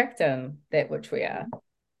we attract in that which we are.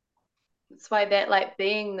 It's why that, like,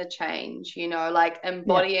 being the change, you know, like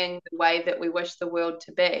embodying the way that we wish the world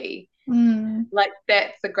to be. Like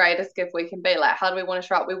that's the greatest gift we can be. Like, how do we want to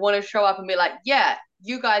show up? We want to show up and be like, yeah,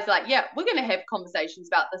 you guys are like, yeah, we're going to have conversations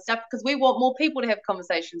about this stuff because we want more people to have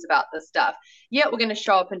conversations about this stuff. Yeah, we're going to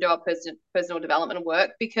show up and do our personal development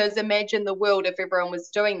work, because imagine the world if everyone was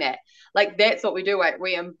doing that. Like, that's what we do, right?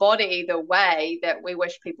 We embody the way that we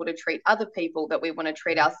wish people to treat other people, that we want to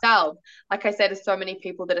treat ourselves. Like I say to so many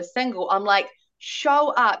people that are single, I'm like, show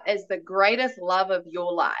up as the greatest love of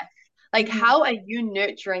your life. Like, how are you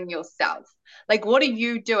nurturing yourself? Like, what are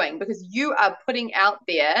you doing? Because you are putting out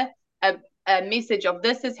there a message of,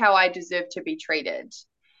 this is how I deserve to be treated.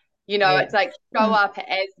 You know, it's like, show up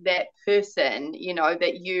as that person, you know,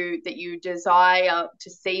 that you desire to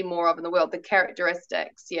see more of in the world, the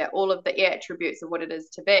characteristics, all of the attributes of what it is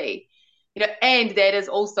to be. You know, and that is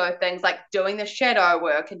also things like doing the shadow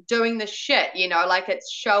work and doing the shit, you know, like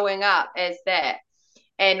it's showing up as that.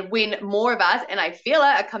 And when more of us, and I feel it,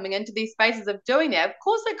 are coming into these spaces of doing that, of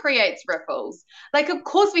course it creates ripples. Like, of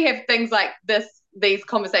course we have things like this, these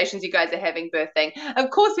conversations you guys are having birthing.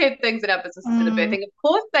 Of course we have things in our businesses that are birthing. Of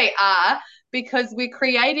course they are, because we're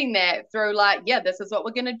creating that through, like, yeah, this is what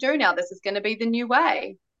we're going to do now. This is going to be the new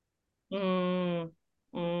way.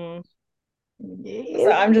 Mm. So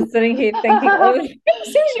Yes. I'm just sitting here thinking all the things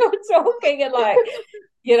as you're talking, and like,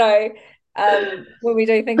 you know, when we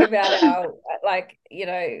do think about our, like, you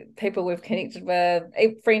know, people we've connected with,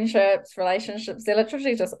 friendships, relationships, they're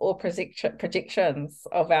literally just all projections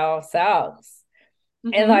of ourselves.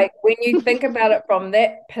 And like when you think about it from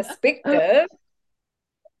that perspective,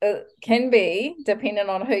 it can be depending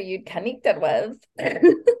on who you connected with.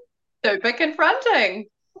 Super confronting.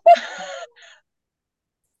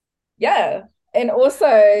 Yeah. And also,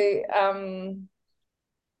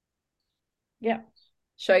 yeah,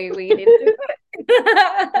 show you where you need to do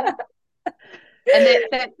that. And that's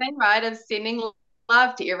that thing, right, of sending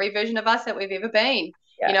love to every version of us that we've ever been.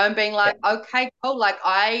 Yeah. You know, and being like, okay, cool. Like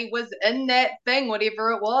I was in that thing,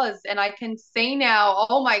 whatever it was, and I can see now,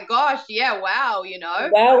 oh my gosh, yeah, wow, you know.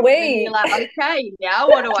 Well, And then you're like, okay, now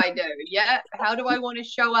what do I do? Yeah, how do I want to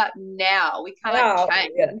show up now? We can't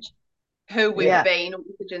change who we've been or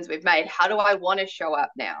decisions we've made. How do I want to show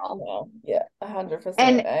up now? Yeah, 100%.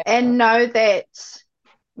 And know that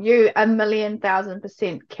you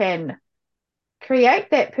 1,000,000% can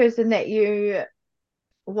create that person that you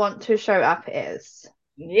want to show up as.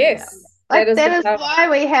 Yes. Like That that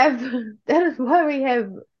is why we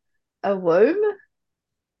have a womb.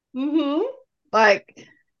 Mm-hmm. Like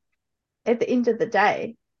at the end of the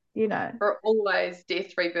day, you know. We're always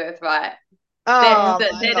death, rebirth, right? Oh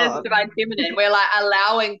That my is God. divine feminine. We're like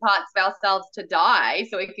allowing parts of ourselves to die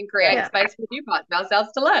so we can create space for new parts of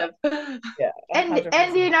ourselves to live. Yeah, 100%.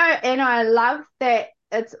 And you know, and I love that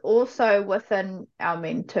it's also within our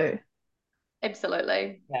men too.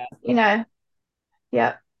 Absolutely. Yeah. You know,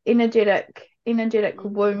 yeah, energetic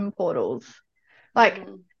womb portals. Like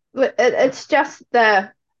it's just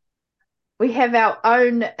we have our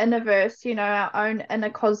own universe, you know, our own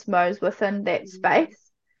inner cosmos within that space.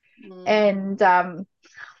 And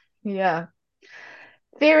yeah,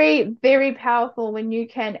 very, very powerful when you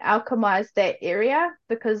can alchemize that area,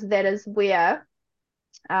 because that is where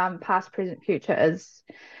past, present, future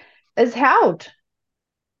is held.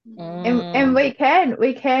 And we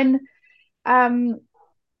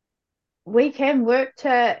can work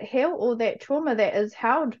to heal all that trauma that is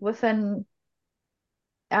held within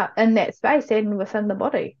in that space and within the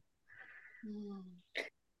body.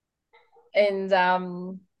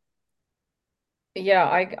 And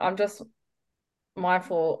yeah, I'm just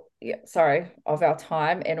mindful, sorry, of our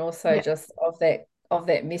time, and also just of that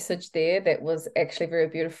message there that was actually very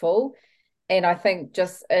beautiful. And I think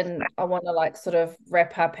I want to like sort of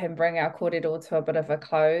wrap up and bring our kōrero to a bit of a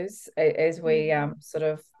close as we sort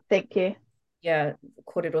of thank you. Yeah,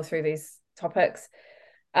 kōrero through these topics.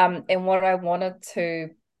 And what I wanted to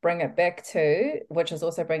bring it back to, which is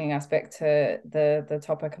also bringing us back to the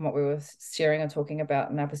topic and what we were sharing and talking about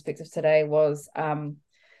in our perspectives today, was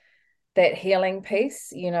that healing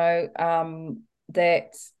piece, you know,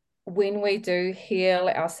 that when we do heal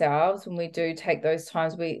ourselves, when we do take those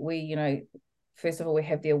times, we you know, first of all, we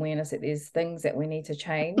have the awareness that there's things that we need to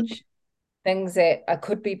change, things that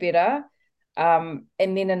could be better. And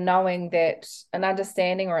then a knowing that, an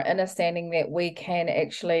understanding or an understanding that we can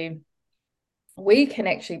actually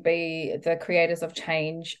be the creators of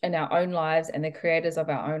change in our own lives and the creators of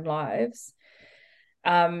our own lives.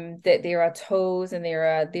 That there are tools and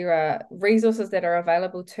there are resources that are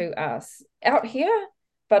available to us out here,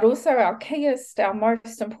 but also our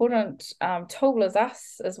most important tool is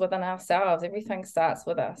us, is within ourselves. Everything starts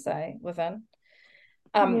with us, within.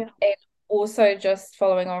 And also just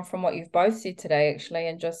following on from what you've both said today, actually,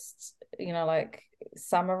 and just, you know, like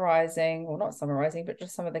summarizing, or not summarizing, but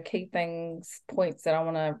just some of the key points that I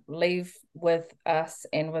want to leave with us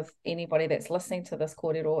and with anybody that's listening to this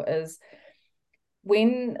kōrero is,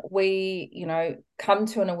 when we, you know, come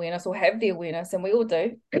to an awareness or have the awareness, and we all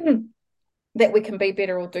do, that we can be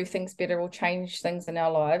better or do things better or change things in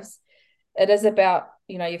our lives, it is about,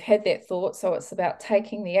 you know, you've had that thought, so it's about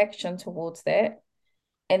taking the action towards that.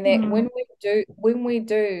 And that when we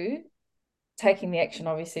do, taking the action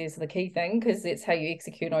obviously is the key thing, because that's how you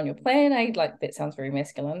execute on your plan. Like, that sounds very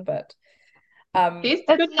masculine, but yes,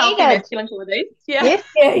 good healthy masculine qualities. Yes.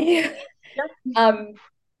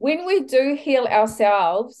 When we do heal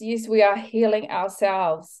ourselves, yes, we are healing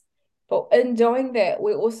ourselves, but in doing that,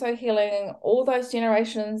 we're also healing all those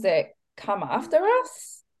generations that come after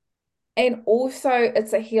us, and also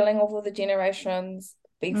it's a healing of all the generations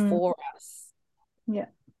before us. Yeah.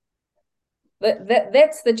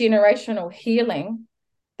 That's the generational healing.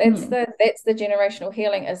 That's the generational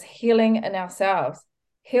healing, is healing in ourselves.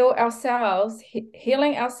 Heal ourselves,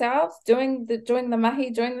 healing ourselves, doing the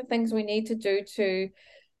mahi, doing the things we need to do to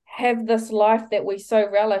have this life that we so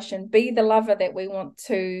relish and be the lover that we want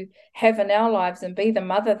to have in our lives and be the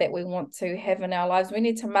mother that we want to have in our lives, we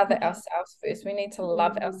need to mother ourselves first. We need to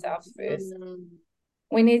love ourselves first.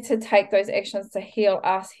 We need to take those actions to heal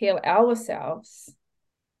us, heal ourselves,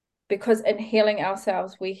 because in healing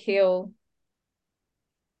ourselves, we heal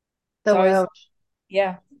the world.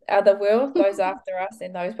 Yeah, the world, those after us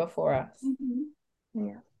and those before us.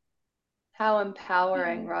 Yeah. How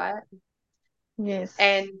empowering, right? Yes.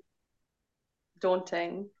 And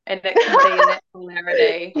daunting, and it can be in that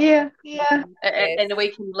polarity. Yeah. And we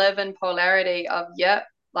can live in polarity of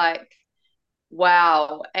like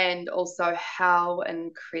wow, and also how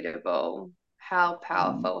incredible, how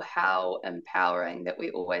powerful, how empowering that we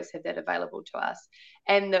always have that available to us,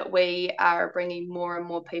 and that we are bringing more and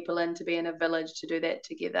more people in to be in a village to do that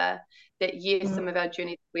together. That yes, some of our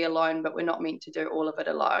journeys will be alone, but we're not meant to do all of it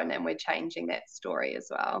alone, and we're changing that story as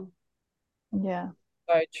well. Yeah.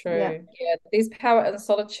 So true. Yeah, there's power in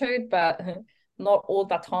solitude, but not all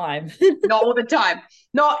the time. Not all the time.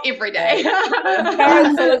 Not every day. There's power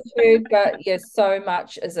in solitude, but yeah, so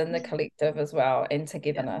much is in the collective as well and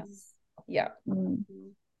togetherness. Yeah.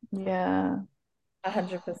 Yeah.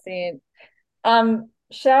 100%.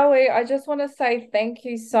 Shall we? I just want to say thank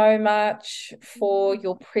you so much for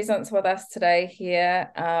your presence with us today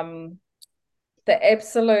here. The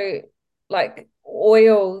absolute like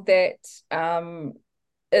oil that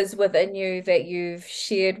is within you that you've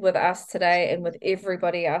shared with us today and with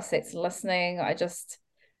everybody else that's listening. I just,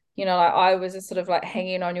 like I was just sort of like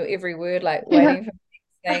hanging on your every word, like waiting for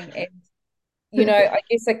the next thing. And I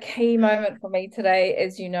guess a key moment for me today,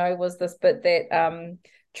 as was this bit that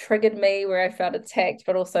triggered me where I felt attacked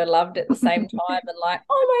but also loved at the same time, and like,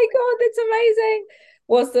 oh my God, that's amazing,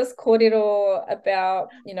 was this kōrero about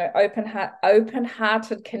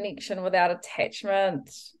open-hearted connection without attachment.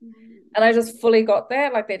 And I just fully got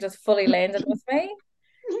that, like that just fully landed with me.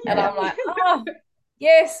 And I'm like, oh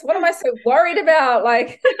yes, what am I so worried about?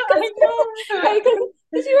 Like,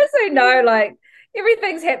 because you also know, like,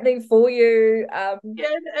 everything's happening for you.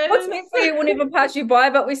 What's meant for you will never pass you by,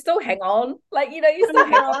 but we still hang on. Like, you still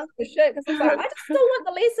hang on to shit because it's like, I just still want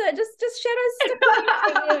the lesson. Just shadows stick.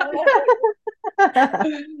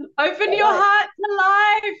 Open your heart to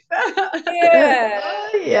life.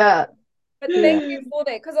 Yeah. But thank you for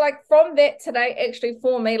that, because like from that today, actually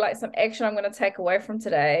for me, like some action I'm going to take away from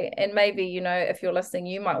today, and maybe if you're listening,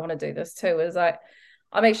 you might want to do this too, is like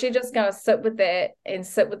I'm actually just going to sit with that and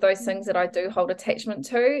sit with those things that I do hold attachment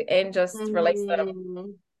to and just release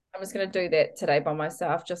them. I'm just going to do that today by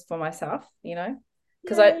myself, just for myself,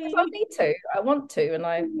 because I need to, I want to, and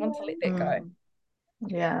I want to let that go.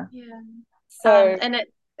 Yeah. So and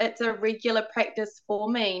it's a regular practice for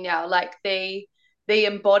me now, like the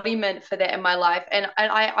embodiment for that in my life, and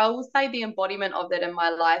I will say the embodiment of that in my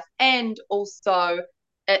life, and also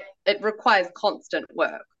it requires constant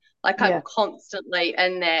work. Like I'm constantly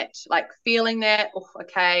in that, like feeling that, oh,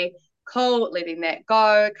 okay, cool, letting that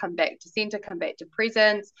go, come back to center, come back to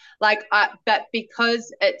presence. Like but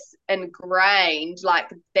because it's ingrained,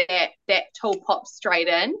 like that tool pops straight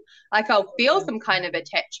in. Like I'll feel some kind of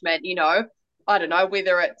attachment, I don't know,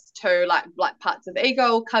 whether it's to like parts of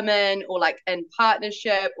ego come in, or like in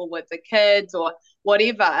partnership or with the kids or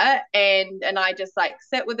whatever, and I just like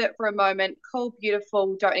sit with it for a moment. Cool,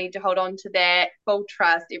 beautiful, don't need to hold on to that, full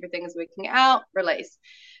trust, everything is working out, release.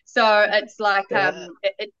 So it's like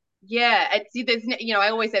it's there's I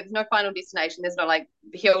always say there's no final destination, there's no like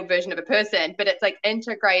healed version of a person, but it's like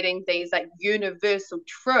integrating these like universal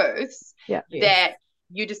truths that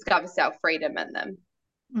you discover self-freedom in them.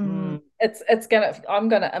 I'm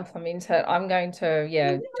gonna implement it. I'm going to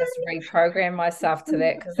just reprogram myself to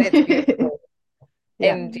that, because that's beautiful.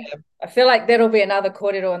 And I feel like that'll be another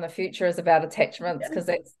kōrero in the future, is about attachments, because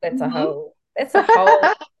that's a whole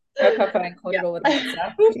kaupapa and kōrero within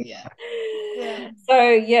itself.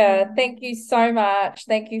 So thank you so much.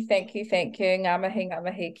 Thank you. Ngā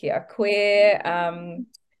mihi ki a koe.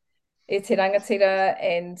 E te rangatira,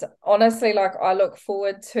 and honestly, like I look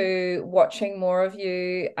forward to watching more of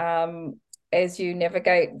you as you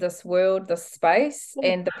navigate this world, this space,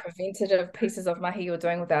 and the preventative pieces of mahi you're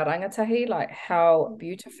doing with our rangatahi. Like, how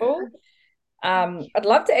beautiful. I'd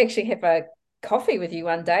love to actually have a coffee with you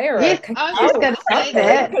one day, or I was just going to say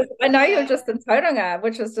that, because I know you're just in Tauranga,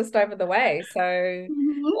 which is just over the way. So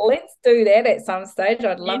let's do that at some stage.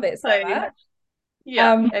 I'd love that so much.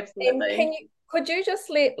 Absolutely. And could you just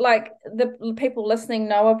let like the people listening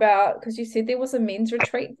know about, because you said there was a men's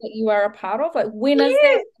retreat that you are a part of, like when is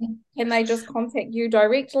that? Can they just contact you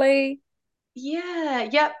directly? Yeah,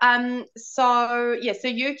 yep. So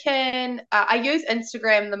you can I use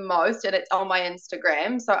Instagram the most and it's on my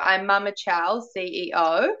Instagram. So I'm Mama Chow,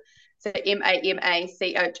 CEO. So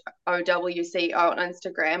MAMACOOWCO on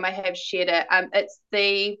Instagram. I have shared it. It's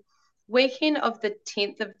the weekend of the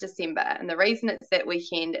 10th of December. And the reason it's that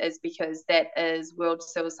weekend is because that is World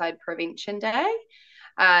Suicide Prevention Day.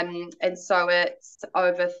 And so it's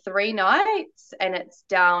over 3 nights and it's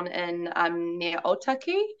down in near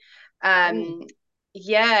Otaki. Um,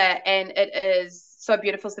 yeah, and it is so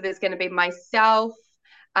beautiful. So there's going to be myself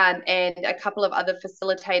and a couple of other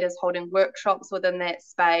facilitators holding workshops within that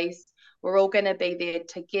space. We're all going to be there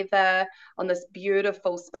together on this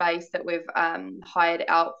beautiful space that we've hired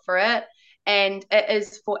out for it. And it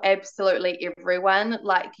is for absolutely everyone.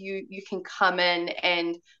 Like you can come in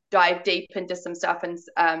and dive deep into some stuff and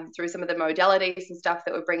through some of the modalities and stuff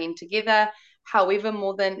that we're bringing together. However,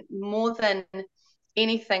 more than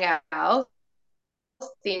anything else,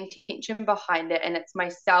 the intention behind it, and it's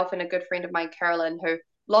myself and a good friend of mine, Carolyn, who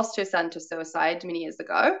lost her son to suicide many years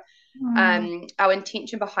ago. Our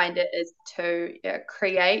intention behind it is to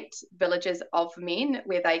create villages of men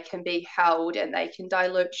where they can be held and they can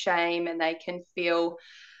dilute shame and they can feel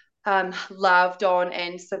loved on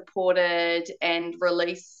and supported and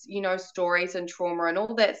release, stories and trauma and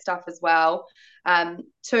all that stuff as well,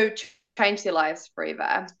 to change their lives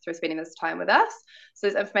forever through spending this time with us. So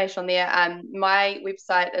there's information on there. My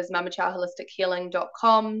website is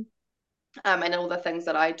mamachowholistichealing.com. And all the things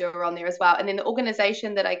that I do are on there as well. And then the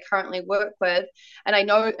organization that I currently work with, and I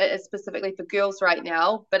know it is specifically for girls right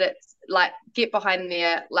now, but it's like, get behind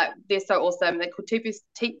there. Like, they're so awesome. They're called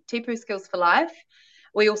Tipu Skills for Life.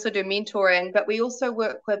 We also do mentoring, but we also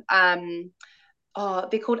work with, they're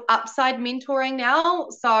called Upside Mentoring now.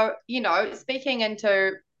 So, speaking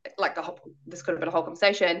into like this could have been a whole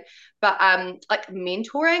conversation, but like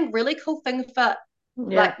mentoring, really cool thing for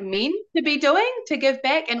like men to be doing to give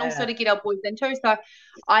back and also to get our boys into. So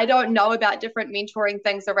I don't know about different mentoring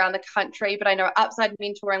things around the country, but I know Upside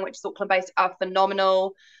Mentoring, which is Auckland based, are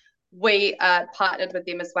phenomenal. We partnered with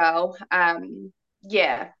them as well.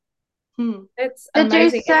 Yeah. It's Did you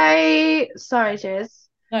amazing. say, sorry, Jess,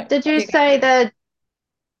 No, did you say that,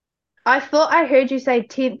 I thought I heard you say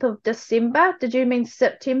 10th of December. Did you mean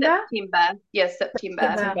September? September. Yes, September.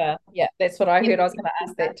 September. Yeah, that's what I heard. I was going to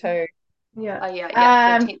ask that too. Yeah. Oh, yeah.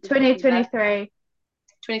 So 10th of 2023.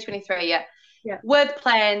 2023, yeah. Yeah. With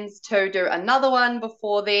plans to do another one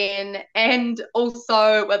before then, and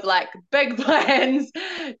also with like big plans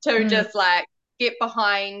to just like get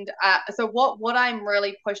behind. So what I'm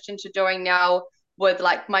really pushed into doing now with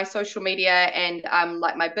like my social media and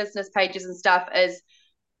like my business pages and stuff is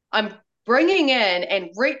I'm bringing in and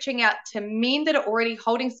reaching out to men that are already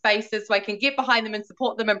holding spaces so I can get behind them and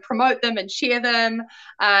support them and promote them and share them,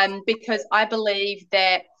 because I believe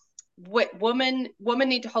that women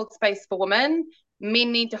need to hold space for women,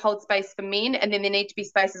 men need to hold space for men, and then there need to be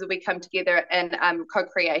spaces where we come together and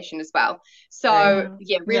co-creation as well. So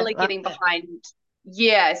really getting behind.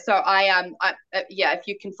 Yeah, so if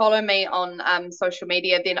you can follow me on social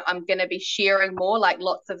media, then I'm going to be sharing more, like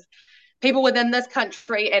lots of people within this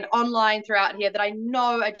country and online throughout here that I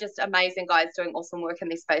know are just amazing guys doing awesome work in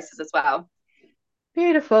these spaces as well.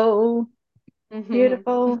 Beautiful.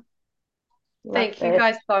 Beautiful. Thank you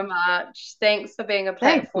guys so much. Thanks for being a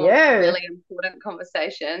Thank platform for you. really important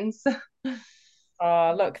conversations.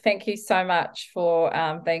 Oh, look, thank you so much for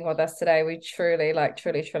being with us today. We truly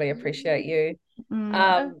appreciate you.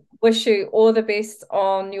 Wish you all the best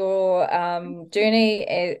on your journey,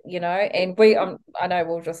 and I know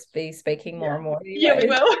we'll just be speaking more and more. Yeah, we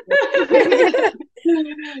will.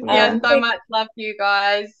 So much love to you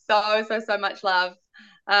guys. So much love.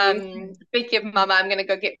 Speaking of mama, I'm gonna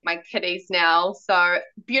go get my kiddies now. So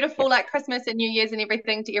beautiful, like Christmas and New Year's and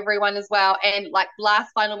everything to everyone as well. And like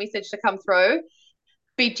last final message to come through: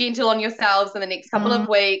 be gentle on yourselves in the next couple of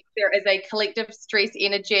weeks. There is a collective stress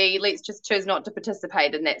energy. Let's just choose not to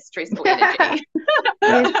participate in that stressful energy.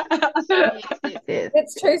 Yes.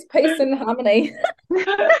 Let's choose peace and harmony.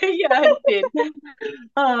 Indeed.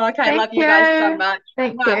 Oh, okay. Love you guys so much.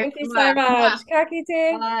 Thank you. Thank you so much. Ka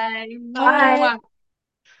kite. Bye. Bye.